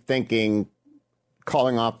they're rethinking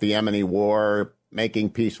calling off the Yemeni war, making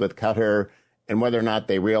peace with Qatar, and whether or not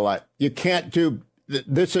they realize you can't do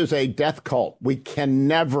this is a death cult. We can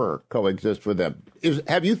never coexist with them.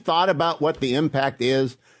 Have you thought about what the impact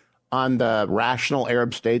is on the rational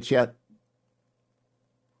Arab states yet?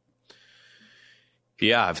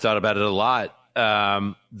 Yeah, I've thought about it a lot.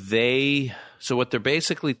 So what they're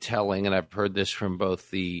basically telling, and I've heard this from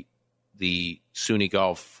both the Sunni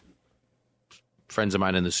Gulf, friends of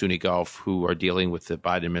mine in the Sunni Gulf who are dealing with the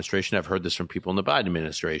Biden administration. I've heard this from people in the Biden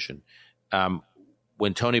administration.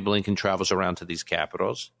 When Tony Blinken travels around to these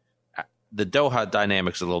capitals, the Doha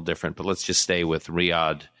dynamic is a little different, but let's just stay with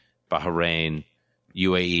Riyadh, Bahrain,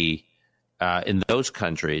 UAE. In those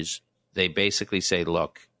countries, they basically say,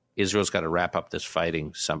 look, Israel's got to wrap up this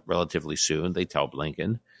fighting relatively soon, they tell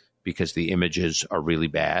Blinken, because the images are really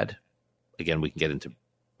bad. Again, we can get into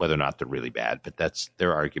whether or not they're really bad, but that's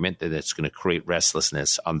their argument, that it's going to create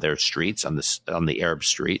restlessness on their streets, on the Arab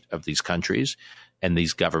street of these countries, and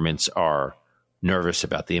these governments are nervous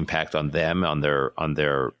about the impact on them, on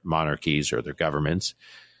their monarchies or their governments.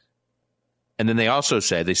 And then they also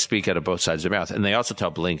say, they speak out of both sides of their mouth, and they also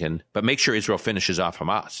tell Blinken, but make sure Israel finishes off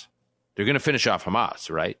Hamas. They're going to finish off Hamas,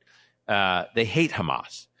 right? They hate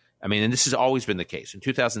Hamas. I mean, and this has always been the case. In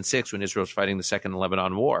 2006, when Israel was fighting the Second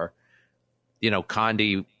Lebanon War,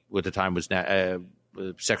 Condi, at the time, was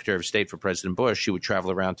Secretary of State for President Bush. She would travel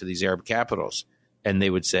around to these Arab capitals, and they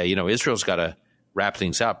would say, Israel's got to wrap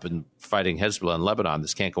things up and fighting Hezbollah in Lebanon.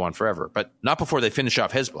 This can't go on forever. But not before they finish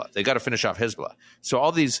off Hezbollah. They got to finish off Hezbollah. So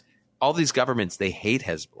all these governments, they hate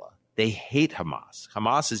Hezbollah. They hate Hamas.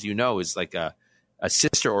 Hamas, as you know, is like a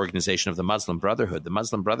sister organization of the Muslim Brotherhood. The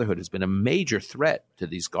Muslim Brotherhood has been a major threat to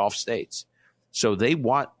these Gulf states. So they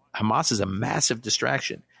want Hamas is a massive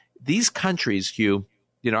distraction. These countries, Hugh,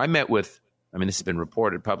 I met with, this has been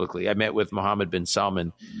reported publicly. I met with Mohammed bin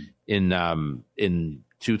Salman in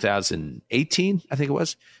 2018, I think it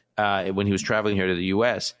was, when he was traveling here to the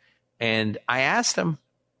U.S. And I asked him,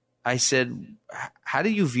 I said, how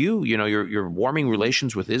do you view, your warming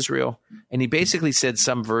relations with Israel? And he basically said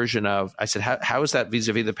some version of, I said, how is that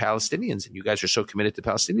vis-a-vis the Palestinians? And you guys are so committed to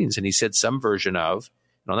Palestinians. And he said some version of,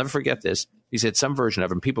 and I'll never forget this, he said some version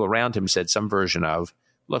of, and people around him said some version of,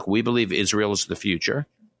 look, we believe Israel is the future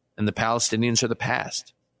and the Palestinians are the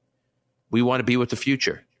past. We want to be with the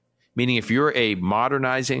future. Meaning if you're a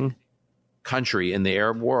modernizing country in the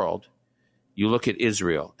Arab world, you look at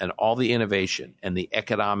Israel and all the innovation and the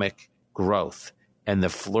economic growth and the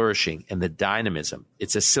flourishing and the dynamism.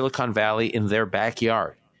 It's a Silicon Valley in their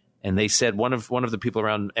backyard. And they said, one of the people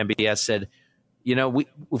around MBS said,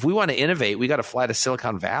 if we want to innovate, we got to fly to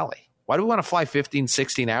Silicon Valley. Why do we want to fly 15,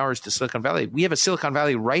 16 hours to Silicon Valley? We have a Silicon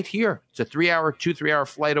Valley right here. It's a 3-hour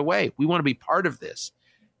flight away. We want to be part of this.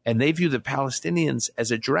 And they view the Palestinians as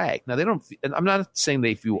a drag. Now, I'm not saying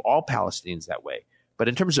they view all Palestinians that way, but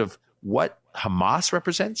in terms of what Hamas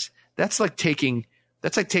represents, that's like taking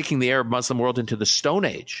the Arab Muslim world into the Stone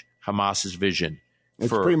Age, Hamas's vision.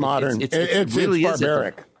 It's pre-modern. It's really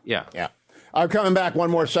barbaric. Yeah. I'm coming back one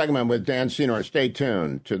more segment with Dan Senor. Stay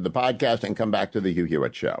tuned to the podcast and come back to the Hugh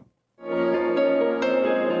Hewitt Show.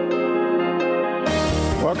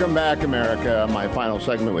 Welcome back, America. My final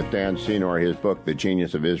segment with Dan Senor, his book, The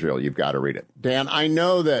Genius of Israel. You've got to read it. Dan, I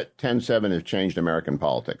know that 10-7 has changed American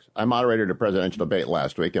politics. I moderated a presidential debate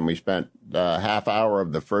last week, and we spent the half hour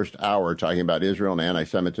of the first hour talking about Israel and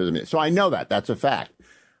anti-Semitism. So I know that. That's a fact.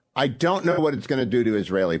 I don't know what it's going to do to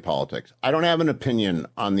Israeli politics. I don't have an opinion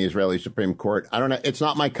on the Israeli Supreme Court. I don't know. It's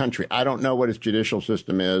not my country. I don't know what its judicial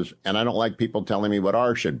system is, and I don't like people telling me what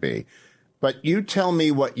ours should be. But you tell me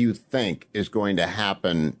what you think is going to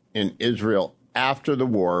happen in Israel after the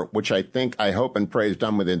war, which I hope and pray is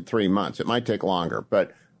done within 3 months. It might take longer.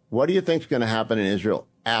 But what do you think is going to happen in Israel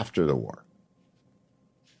after the war?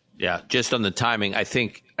 Yeah, just on the timing, I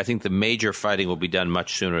think the major fighting will be done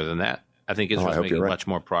much sooner than that. I think Israel's making much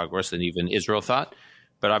more progress than even Israel thought.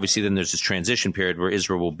 But obviously then there's this transition period where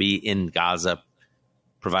Israel will be in Gaza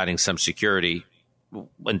providing some security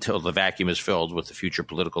until the vacuum is filled with the future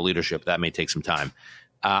political leadership. That may take some time.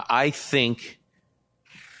 I think,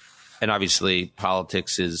 and obviously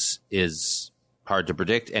politics is hard to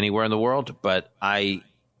predict anywhere in the world, but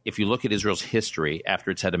if you look at Israel's history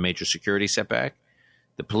after it's had a major security setback,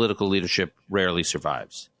 the political leadership rarely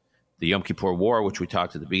survives. The Yom Kippur War, which we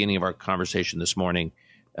talked at the beginning of our conversation this morning,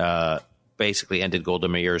 basically ended Golda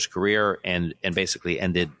Meir's career and basically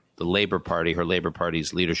ended the Labor Party, her Labor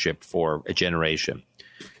Party's leadership for a generation.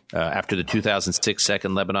 After the 2006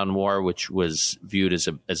 Second Lebanon War, which was viewed as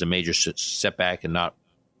a major setback and not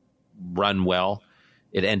run well,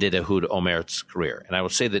 it ended Ehud Olmert's career. And I will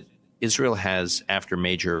say that Israel has, after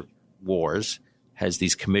major wars, has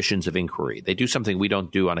these commissions of inquiry. They do something we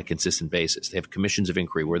don't do on a consistent basis. They have commissions of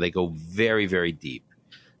inquiry where they go very, very deep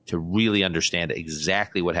to really understand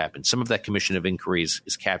exactly what happened. Some of that commission of inquiries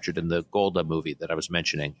is captured in the Golda movie that I was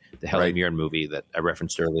mentioning, the Helen Mirren movie that I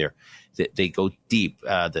referenced earlier. They go deep.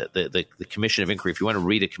 The commission of inquiry, if you want to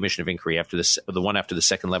read a commission of inquiry after the one after the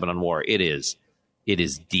Second Lebanon War, it is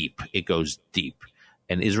deep. It goes deep.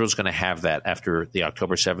 And Israel's going to have that after the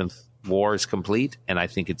October 7th war is complete. And I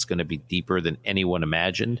think it's going to be deeper than anyone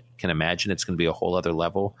can imagine. It's going to be a whole other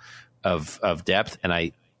level of depth.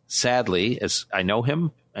 And sadly, as I know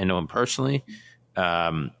him personally,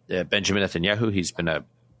 Benjamin Netanyahu, he's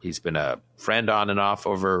been a friend on and off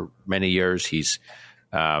over many years.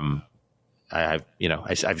 I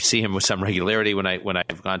see him with some regularity when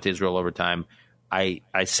I've gone to Israel over time. I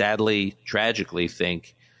sadly, tragically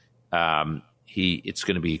think it's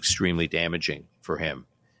going to be extremely damaging for him.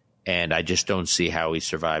 And I just don't see how he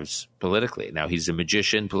survives politically. Now, he's a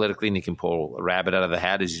magician politically, and he can pull a rabbit out of the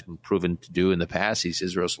hat, as he's been proven to do in the past. He's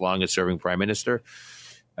Israel's longest-serving prime minister.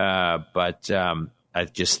 But I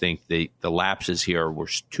just think the lapses here were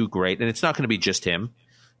too great. And it's not going to be just him.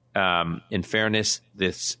 In fairness,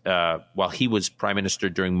 while he was prime minister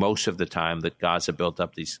during most of the time that Gaza built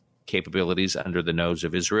up these capabilities under the nose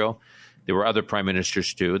of Israel, there were other prime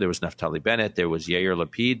ministers too. There was Naftali Bennett. There was Yair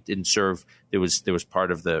Lapid. Didn't serve. There was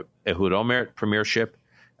part of the Ehud Olmert premiership.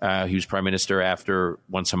 He was prime minister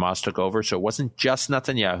once Hamas took over. So it wasn't just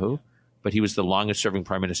Netanyahu, but he was the longest serving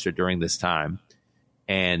prime minister during this time.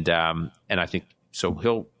 And I think so.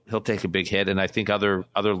 He'll take a big hit, and I think other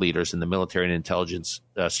leaders in the military and intelligence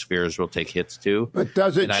spheres will take hits too. But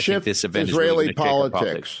does it shift Israeli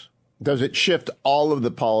politics? Does it shift all of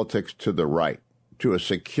the politics to the right, to a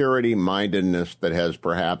security mindedness that has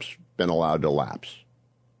perhaps been allowed to lapse?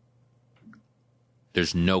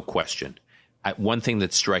 There's no question. One thing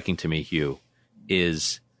that's striking to me, Hugh,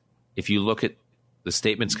 is if you look at the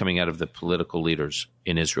statements coming out of the political leaders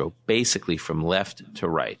in Israel, basically from left to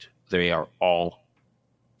right, they are all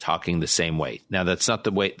talking the same way. Now, that's not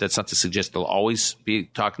to suggest they'll always be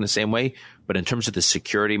talking the same way, but in terms of the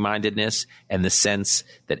security mindedness and the sense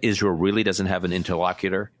that Israel really doesn't have an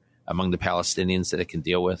interlocutor among the Palestinians that it can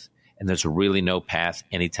deal with, and there's really no path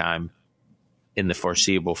anytime in the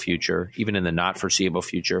foreseeable future, even in the not foreseeable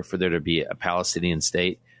future, for there to be a Palestinian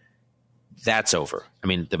state, that's over. I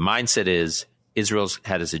mean, the mindset is Israel's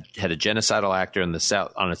had a genocidal actor in the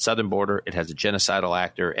south on its southern border. It has a genocidal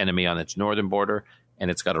actor enemy on its northern border, and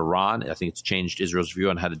it's got Iran. I think it's changed Israel's view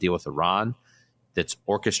on how to deal with Iran. That's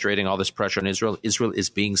orchestrating all this pressure on Israel. Israel is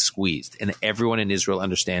being squeezed, and everyone in Israel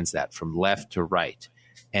understands that from left to right.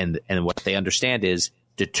 And what they understand is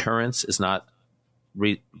deterrence is not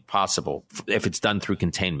possible if it's done through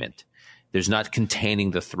containment. There's not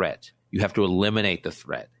containing the threat. You have to eliminate the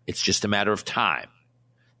threat. It's just a matter of time.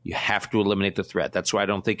 You have to eliminate the threat. That's why I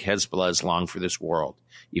don't think Hezbollah is long for this world.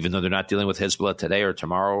 Even though they're not dealing with Hezbollah today or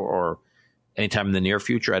tomorrow or anytime in the near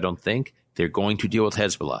future, I don't think they're going to deal with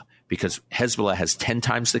Hezbollah, because Hezbollah has 10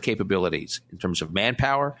 times the capabilities in terms of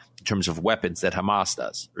manpower, in terms of weapons that Hamas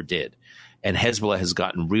does or did. And Hezbollah has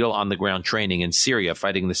gotten real on-the-ground training in Syria,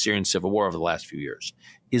 fighting the Syrian civil war over the last few years.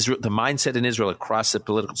 Israel, the mindset in Israel across the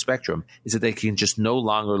political spectrum is that they can just no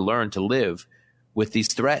longer learn to live with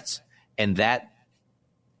these threats. And that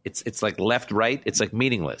it's like left, right. It's like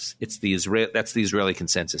meaningless. That's the Israeli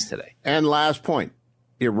consensus today. And last point,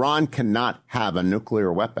 Iran cannot have a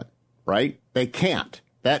nuclear weapon, right? They can't.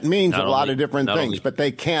 That means a lot of different things, but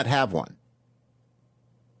they can't have one.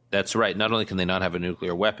 That's right. Not only can they not have a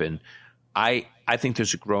nuclear weapon, I think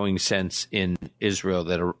there's a growing sense in Israel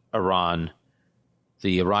that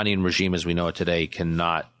the Iranian regime as we know it today,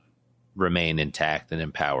 cannot remain intact and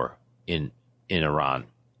in power in Iran.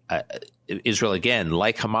 Israel, again,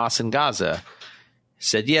 like Hamas in Gaza,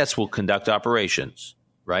 said, yes, we'll conduct operations,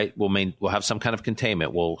 right? We'll have some kind of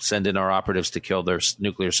containment. We'll send in our operatives to kill their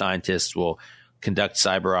nuclear scientists. We'll conduct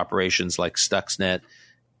cyber operations like Stuxnet.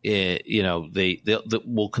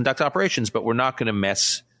 We'll conduct operations, but we're not going to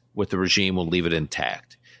mess with the regime. We'll leave it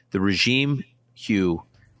intact. The regime, Hugh,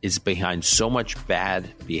 is behind so much bad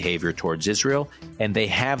behavior towards Israel, and they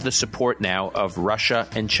have the support now of Russia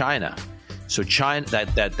and China. So China,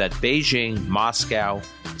 that Beijing, Moscow,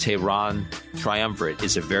 Tehran triumvirate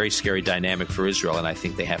is a very scary dynamic for Israel, and I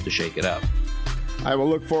think they have to shake it up. I will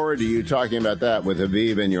look forward to you talking about that with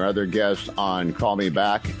Aviv and your other guests on Call Me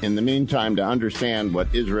Back. In the meantime, to understand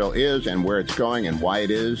what Israel is and where it's going and why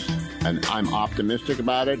it is, and I'm optimistic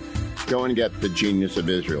about it, go and get The Genius of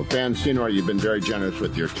Israel. Dan Senor, you've been very generous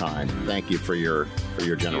with your time. Thank you for your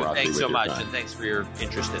generosity. Thanks so much, time. and thanks for your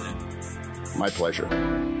interest in it. My pleasure.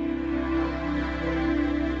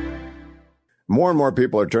 More and more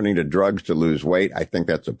people are turning to drugs to lose weight. I think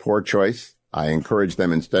that's a poor choice. I encourage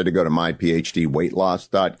them instead to go to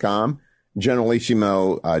myphdweightloss.com.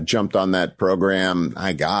 Generalissimo jumped on that program.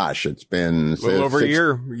 It's been a little over a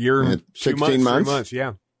year, 16 months. 3 months,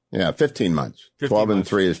 yeah. Yeah, 15 months. 12 and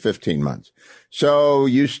 3 is 15 months. So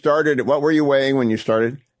you started, what were you weighing when you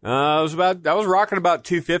started? I was rocking about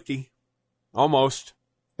 250, almost.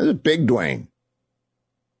 That's a big Dwayne.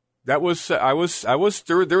 That was, there was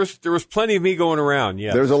plenty of me going around,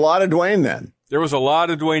 yes. There was a lot of Dwayne then. There was a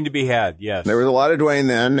lot of Dwayne to be had, yes. There was a lot of Dwayne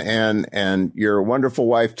then, and your wonderful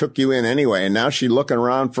wife took you in anyway, and now she's looking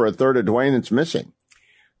around for a third of Dwayne that's missing.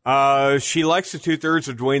 She likes the 2/3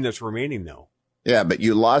 of Dwayne that's remaining, though. Yeah, but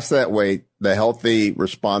you lost that weight the healthy,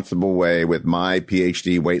 responsible way with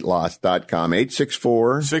myphdweightloss.com.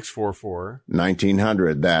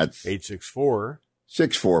 864-644-1900. That's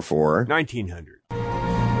 864-644-1900.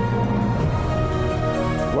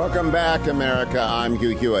 Welcome back, America. I'm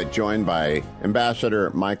Hugh Hewitt, joined by Ambassador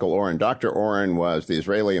Michael Oren. Dr. Oren was the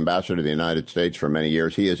Israeli ambassador to the United States for many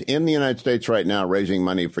years. He is in the United States right now raising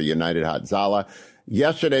money for United Hatzalah.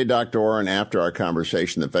 Yesterday, Dr. Oren, after our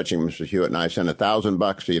conversation, the fetching Mr. Hewitt and I sent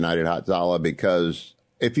 $1,000 to United Hatzalah because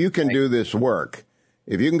if you can do this work,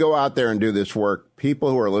 if you can go out there and do this work, people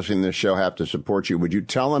who are listening to this show have to support you. Would you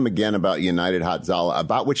tell them again about United Hatzalah,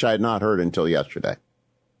 about which I had not heard until yesterday?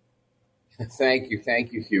 Thank you,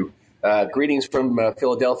 Hugh. Greetings from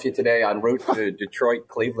Philadelphia today en route to Detroit,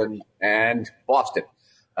 Cleveland, and Boston,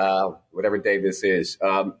 whatever day this is.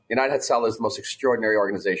 United Hatzalah is the most extraordinary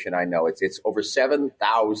organization I know. It's over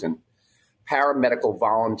 7,000 paramedical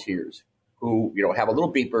volunteers who have a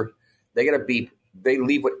little beeper. They get a beep. They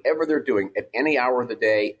leave whatever they're doing at any hour of the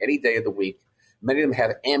day, any day of the week. Many of them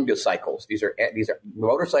have ambucycles. These are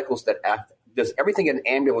motorcycles that does everything an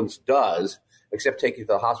ambulance does, except take you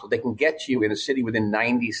to the hospital. They can get you in a city within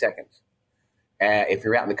 90 seconds. If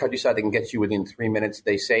you're out in the countryside, they can get you within 3 minutes.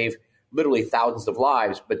 They save literally thousands of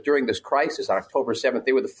lives. But during this crisis on October 7th,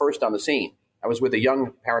 they were the first on the scene. I was with a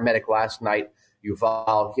young paramedic last night,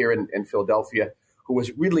 Yuval, here in Philadelphia, who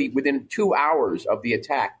was really within 2 hours of the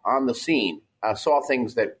attack on the scene, saw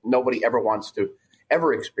things that nobody ever wants to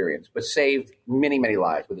ever experience, but saved many, many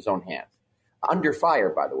lives with his own hands. Under fire,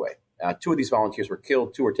 by the way. 2 of these volunteers were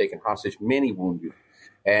killed, 2 were taken hostage, many wounded.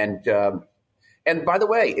 And by the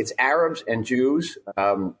way, it's Arabs and Jews.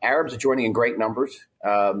 Arabs are joining in great numbers.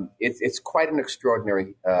 It's quite an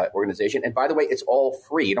extraordinary organization. And by the way, it's all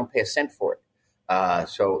free. You don't pay a cent for it.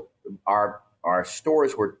 So our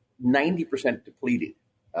stores were 90% depleted,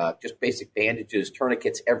 just basic bandages,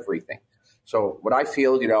 tourniquets, everything. So what I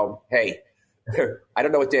feel, hey, I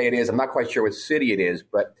don't know what day it is. I'm not quite sure what city it is,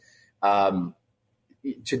 but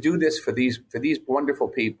to do this for these wonderful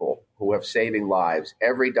people who have saving lives,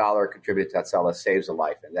 every dollar contributed to Hatzalah saves a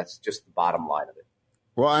life, and that's just the bottom line of it.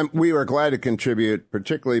 Well, we were glad to contribute,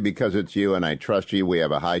 particularly because it's you and I trust you. We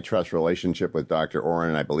have a high trust relationship with Dr. Oren,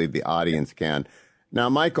 and I believe the audience can. Now,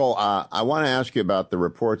 Michael, I want to ask you about the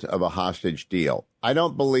reports of a hostage deal. I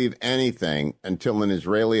don't believe anything until an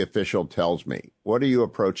Israeli official tells me. What are you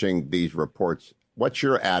approaching these reports? What's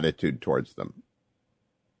your attitude towards them?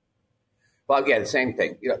 Well, again, same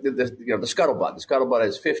thing. The scuttlebutt. The scuttlebutt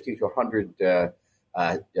has 50 to 100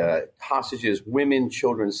 hostages, women,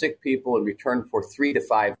 children, sick people, in return for 3 to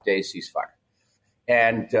 5 days ceasefire.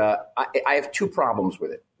 And I have two problems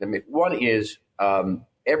with it. I mean, one is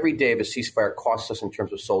every day of a ceasefire costs us in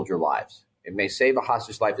terms of soldier lives. It may save a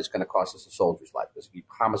hostage life. It's going to cost us a soldier's life because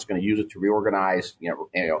Hamas is going to use it to reorganize,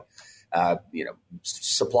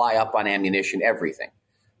 supply up on ammunition, everything,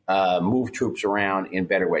 move troops around in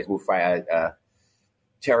better ways, move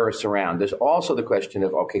terrorists around. There's also the question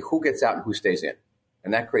of, okay, who gets out and who stays in?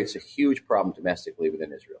 And that creates a huge problem domestically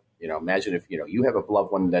within Israel. Imagine if, you have a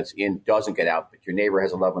loved one that's in, doesn't get out, but your neighbor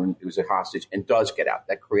has a loved one who's a hostage and does get out.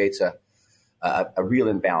 That creates a real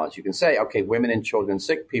imbalance. You can say, okay, women and children,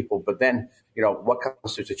 sick people, but then, what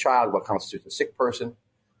constitutes a child? What constitutes a sick person?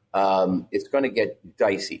 It's going to get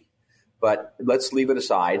dicey. But let's leave it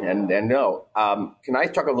aside and no. Can I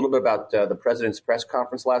talk a little bit about the president's press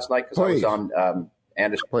conference last night? Because I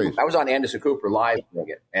was on Anderson Cooper live doing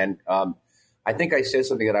it, and I think I said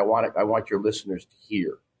something that I want your listeners to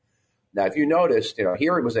hear. Now, if you noticed,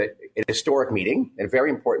 here it was a historic meeting, a very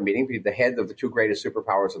important meeting, the head of the two greatest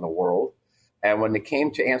superpowers in the world. And when it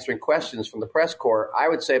came to answering questions from the press corps, I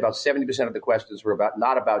would say about 70% of the questions were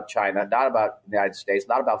not about China, not about the United States,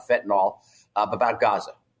 not about fentanyl, but about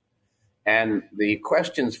Gaza. And the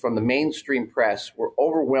questions from the mainstream press were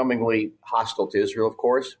overwhelmingly hostile to Israel, of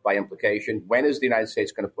course, by implication. When is the United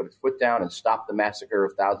States going to put its foot down and stop the massacre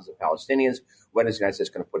of thousands of Palestinians? When is the United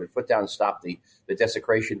States going to put its foot down and stop the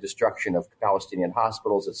desecration, destruction of Palestinian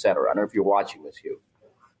hospitals, et cetera? I don't know if you're watching this, Hugh.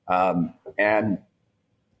 And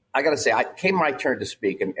I got to say, it came my turn to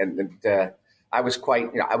speak, and I was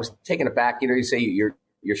quite, I was taken aback. You say you're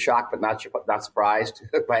shocked but not surprised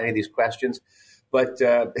by any of these questions. But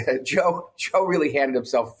Joe really handled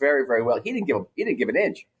himself very, very well. He didn't give an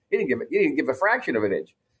inch. He didn't give a fraction of an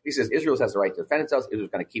inch. He says Israel has the right to defend itself. Israel's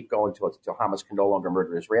going to keep going until Hamas can no longer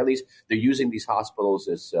murder Israelis. They're using these hospitals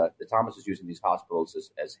Hamas is using these hospitals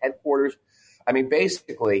as headquarters. I mean,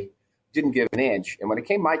 basically, didn't give an inch. And when it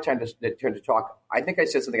came my turn to talk, I think I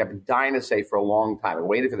said something I've been dying to say for a long time. I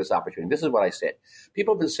waited for this opportunity. This is what I said.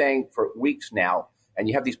 People have been saying for weeks now, and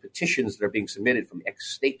you have these petitions that are being submitted from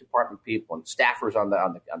ex-State Department people and staffers on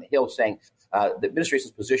the Hill saying the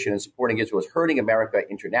administration's position in supporting Israel is hurting America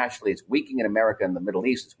internationally. It's weakening America in the Middle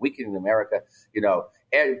East. It's weakening America,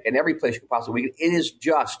 in every place you can possibly weaken. It is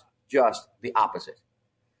just the opposite.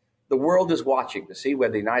 The world is watching to see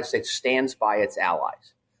whether the United States stands by its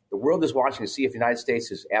allies. The world is watching to see if the United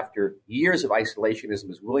States is, after years of isolationism,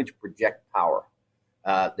 is willing to project power.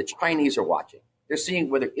 The Chinese are watching. They're seeing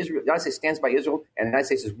whether the United States stands by Israel and the United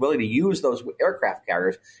States is willing to use those aircraft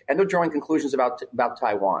carriers, and they're drawing conclusions about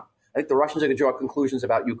Taiwan. I think the Russians are going to draw conclusions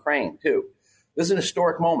about Ukraine, too. This is an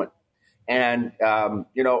historic moment. And,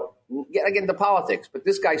 again, the politics, but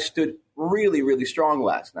this guy stood really, really strong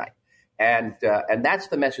last night. And that's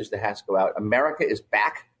the message that has to go out. America is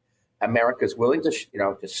back. America is willing to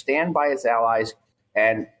stand by its allies,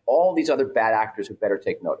 and all these other bad actors had better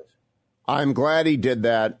take notice. I'm glad he did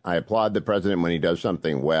that. I applaud the president when he does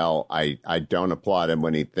something well. I don't applaud him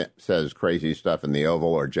when he says crazy stuff in the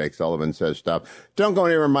Oval or Jake Sullivan says stuff. Don't go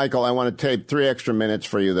anywhere, Michael. I want to tape 3 extra minutes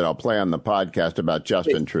for you that I'll play on the podcast about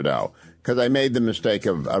Justin Trudeau, because I made the mistake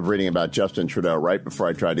of reading about Justin Trudeau right before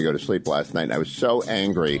I tried to go to sleep last night. And I was so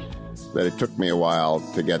angry that it took me a while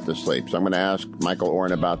to get to sleep. So I'm going to ask Michael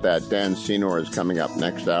Oren about that. Dan Senor is coming up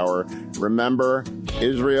next hour. Remember,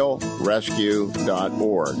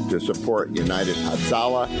 IsraelRescue.org to support United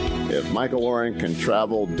Hatzalah. If Michael Oren can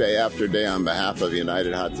travel day after day on behalf of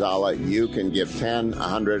United Hatzalah, you can give $10,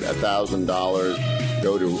 $100, $1,000.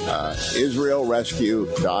 Go to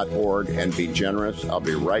IsraelRescue.org and be generous. I'll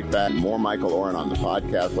be right back. More Michael Oren on the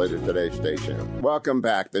podcast later today. Stay tuned. Welcome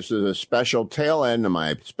back. This is a special tail end of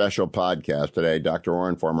my special podcast today. Dr.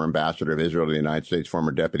 Oren, former ambassador of Israel to the United States,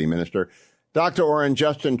 former deputy minister. Dr. Oren,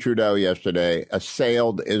 Justin Trudeau yesterday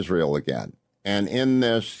assailed Israel again. And in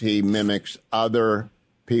this, he mimics other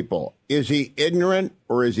people. Is he ignorant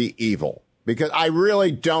or is he evil? Because I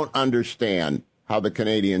really don't understand how the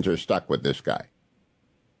Canadians are stuck with this guy.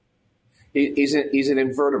 He's an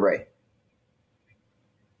invertebrate.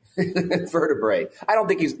 Invertebrate. I don't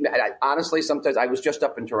think honestly, sometimes I was just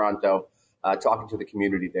up in Toronto talking to the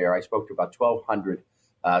community there. I spoke to about 1,200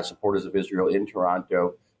 supporters of Israel in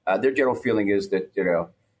Toronto. Their general feeling is that, their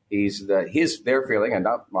feeling, and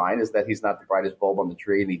not mine, is that he's not the brightest bulb on the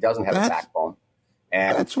tree and he doesn't have a backbone.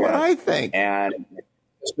 And that's what I think. And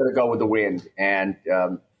just going to go with the wind. And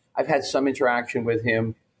I've had some interaction with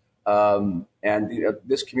him. And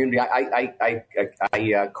this community,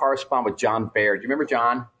 I correspond with John Baird. Do you remember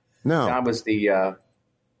John? No. John was he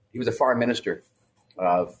was a foreign minister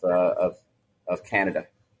of Canada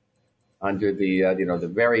under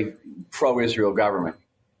the very pro-Israel government,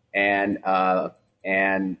 and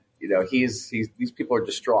these people are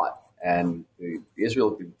distraught, and the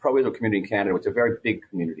pro-Israel community in Canada, which is a very big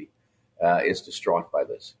community, is distraught by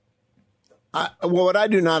this. Well, what I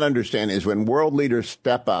do not understand is when world leaders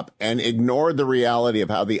step up and ignore the reality of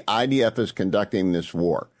how the IDF is conducting this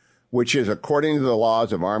war, which is according to the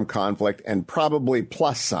laws of armed conflict and probably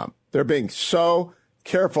plus some. They're being so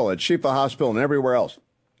careful at Shifa Hospital and everywhere else.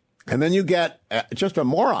 And then you get just a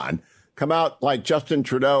moron come out like Justin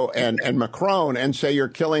Trudeau and Macron and say you're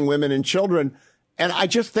killing women and children. And I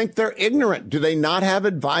just think they're ignorant. Do they not have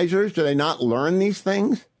advisors? Do they not learn these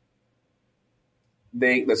things?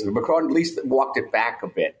 Macron at least walked it back a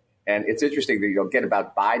bit. And it's interesting that again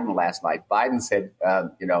about Biden last night. Biden said,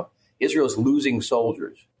 Israel's losing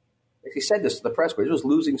soldiers. He said this to the press, but Israel's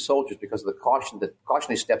losing soldiers because of the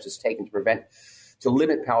cautionary steps it's taken to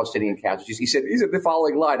limit Palestinian casualties. He said the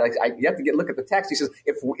following line. You have to look at the text. He says,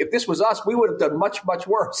 if this was us, we would have done much, much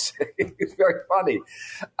worse. It's very funny.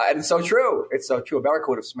 And it's so true. It's so true. America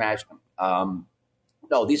would have smashed them.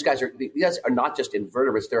 No, these guys are not just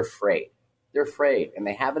invertebrates. They're afraid. They're afraid, and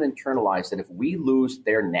they haven't internalized that if we lose,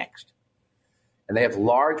 they're next. And they have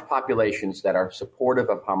large populations that are supportive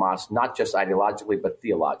of Hamas, not just ideologically, but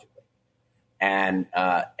theologically. And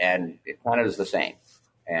Canada's the same.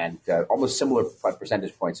 And almost similar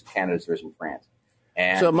percentage points in Canada as there is in France.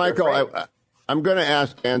 And so, Michael, I'm going to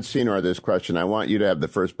ask Dan Senor this question. I want you to have the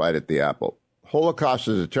first bite at the apple. Holocaust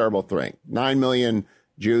is a terrible thing. 9 million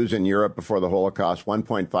Jews in Europe before the Holocaust,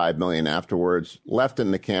 1.5 million afterwards, left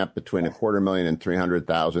in the camp between 250,000 and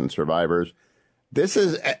 300,000 survivors.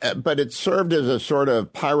 But it served as a sort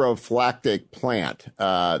of pyrophylactic plant,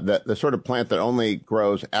 the sort of plant that only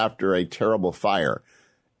grows after a terrible fire.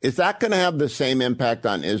 Is that going to have the same impact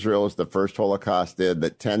on Israel as the first Holocaust did,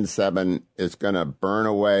 that 10/7 is going to burn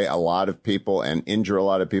away a lot of people and injure a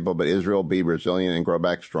lot of people, but Israel be resilient and grow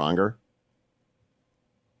back stronger?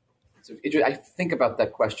 I think about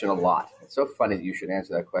that question a lot. It's so funny that you should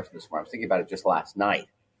answer that question this morning. I was thinking about it just last night.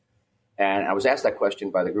 And I was asked that question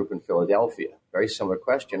by the group in Philadelphia, very similar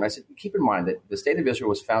question. I said, keep in mind that the state of Israel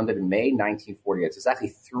was founded in May 1948. It's exactly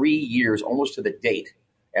 3 years, almost to the date,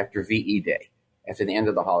 after VE Day, after the end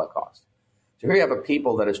of the Holocaust. So here you have a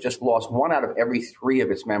people that has just lost 1 out of every 3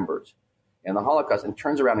 of its members in the Holocaust and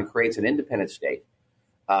turns around and creates an independent state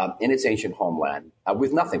in its ancient homeland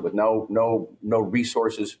with nothing, with no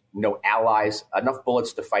resources, no allies, enough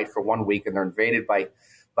bullets to fight for 1 week, and they're invaded by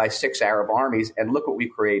 6 Arab armies, and look what we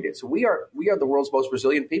created. So we are the world's most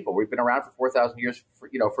resilient people. We've been around for 4,000 years,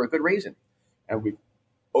 for a good reason, and we've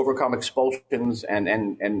overcome expulsions and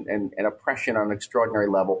oppression on an extraordinary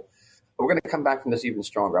level. But we're going to come back from this even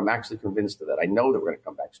stronger. I'm actually convinced of that. I know that we're going to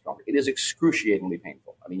come back stronger. It is excruciatingly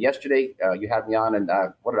painful. I mean, yesterday you had me on, and I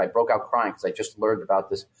broke out crying because I just learned about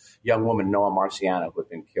this young woman, Noah Marciano, who had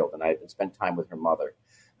been killed, and I had spent time with her mother.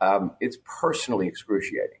 It's personally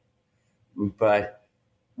excruciating, but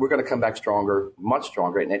we're going to come back stronger, much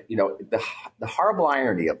stronger. And the horrible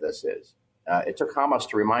irony of this is it took Hamas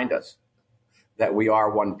to remind us that we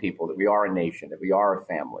are one people, that we are a nation, that we are a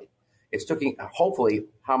family. It's taking, hopefully,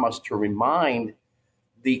 Hamas to remind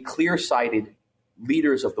the clear-sighted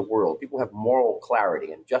leaders of the world, people who have moral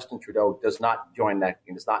clarity, and Justin Trudeau does not join that,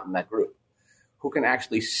 and is not in that group, who can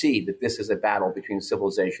actually see that this is a battle between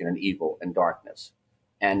civilization and evil and darkness,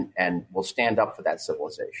 and will stand up for that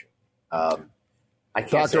civilization. I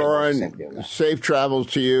can't Dr. Oren, safe travels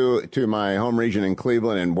to you, to my home region in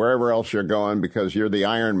Cleveland, and wherever else you're going, because you're the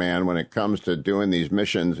Iron Man when it comes to doing these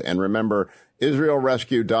missions. And remember,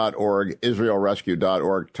 IsraelRescue.org,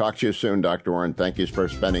 IsraelRescue.org. Talk to you soon, Dr. Oren. Thank you for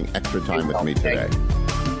spending extra time with me today.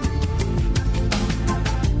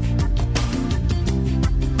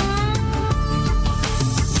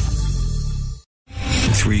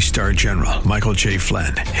 Three-star General Michael J.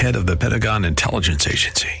 Flynn, head of the Pentagon Intelligence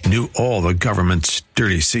Agency, knew all the government's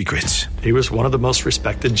dirty secrets. He was one of the most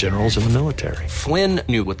respected generals in the military. Flynn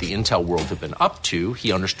knew what the intel world had been up to.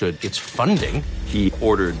 He understood its funding. He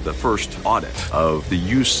ordered the first audit of the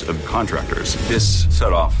use of contractors. This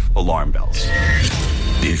set off alarm bells.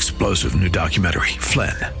 The explosive new documentary,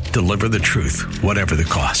 Flynn, Deliver the Truth, Whatever the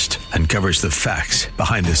Cost, uncovers the facts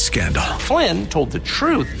behind this scandal. Flynn told the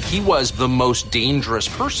truth. He was the most dangerous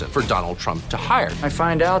person for Donald Trump to hire. I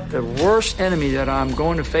find out the worst enemy that I'm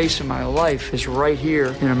going to face in my life is right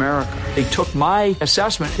here in America. They took my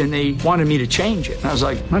assessment and they wanted me to change it. And I was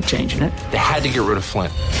like, I'm not changing it. They had to get rid of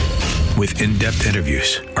Flynn. With in-depth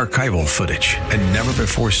interviews, archival footage, and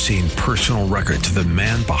never-before-seen personal records of the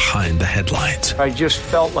man behind the headlines. I just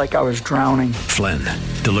felt like I was drowning. Flynn,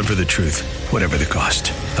 Deliver the Truth, Whatever the Cost.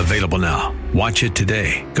 Available now. Watch it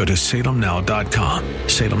today. Go to salemnow.com.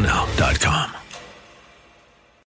 salemnow.com.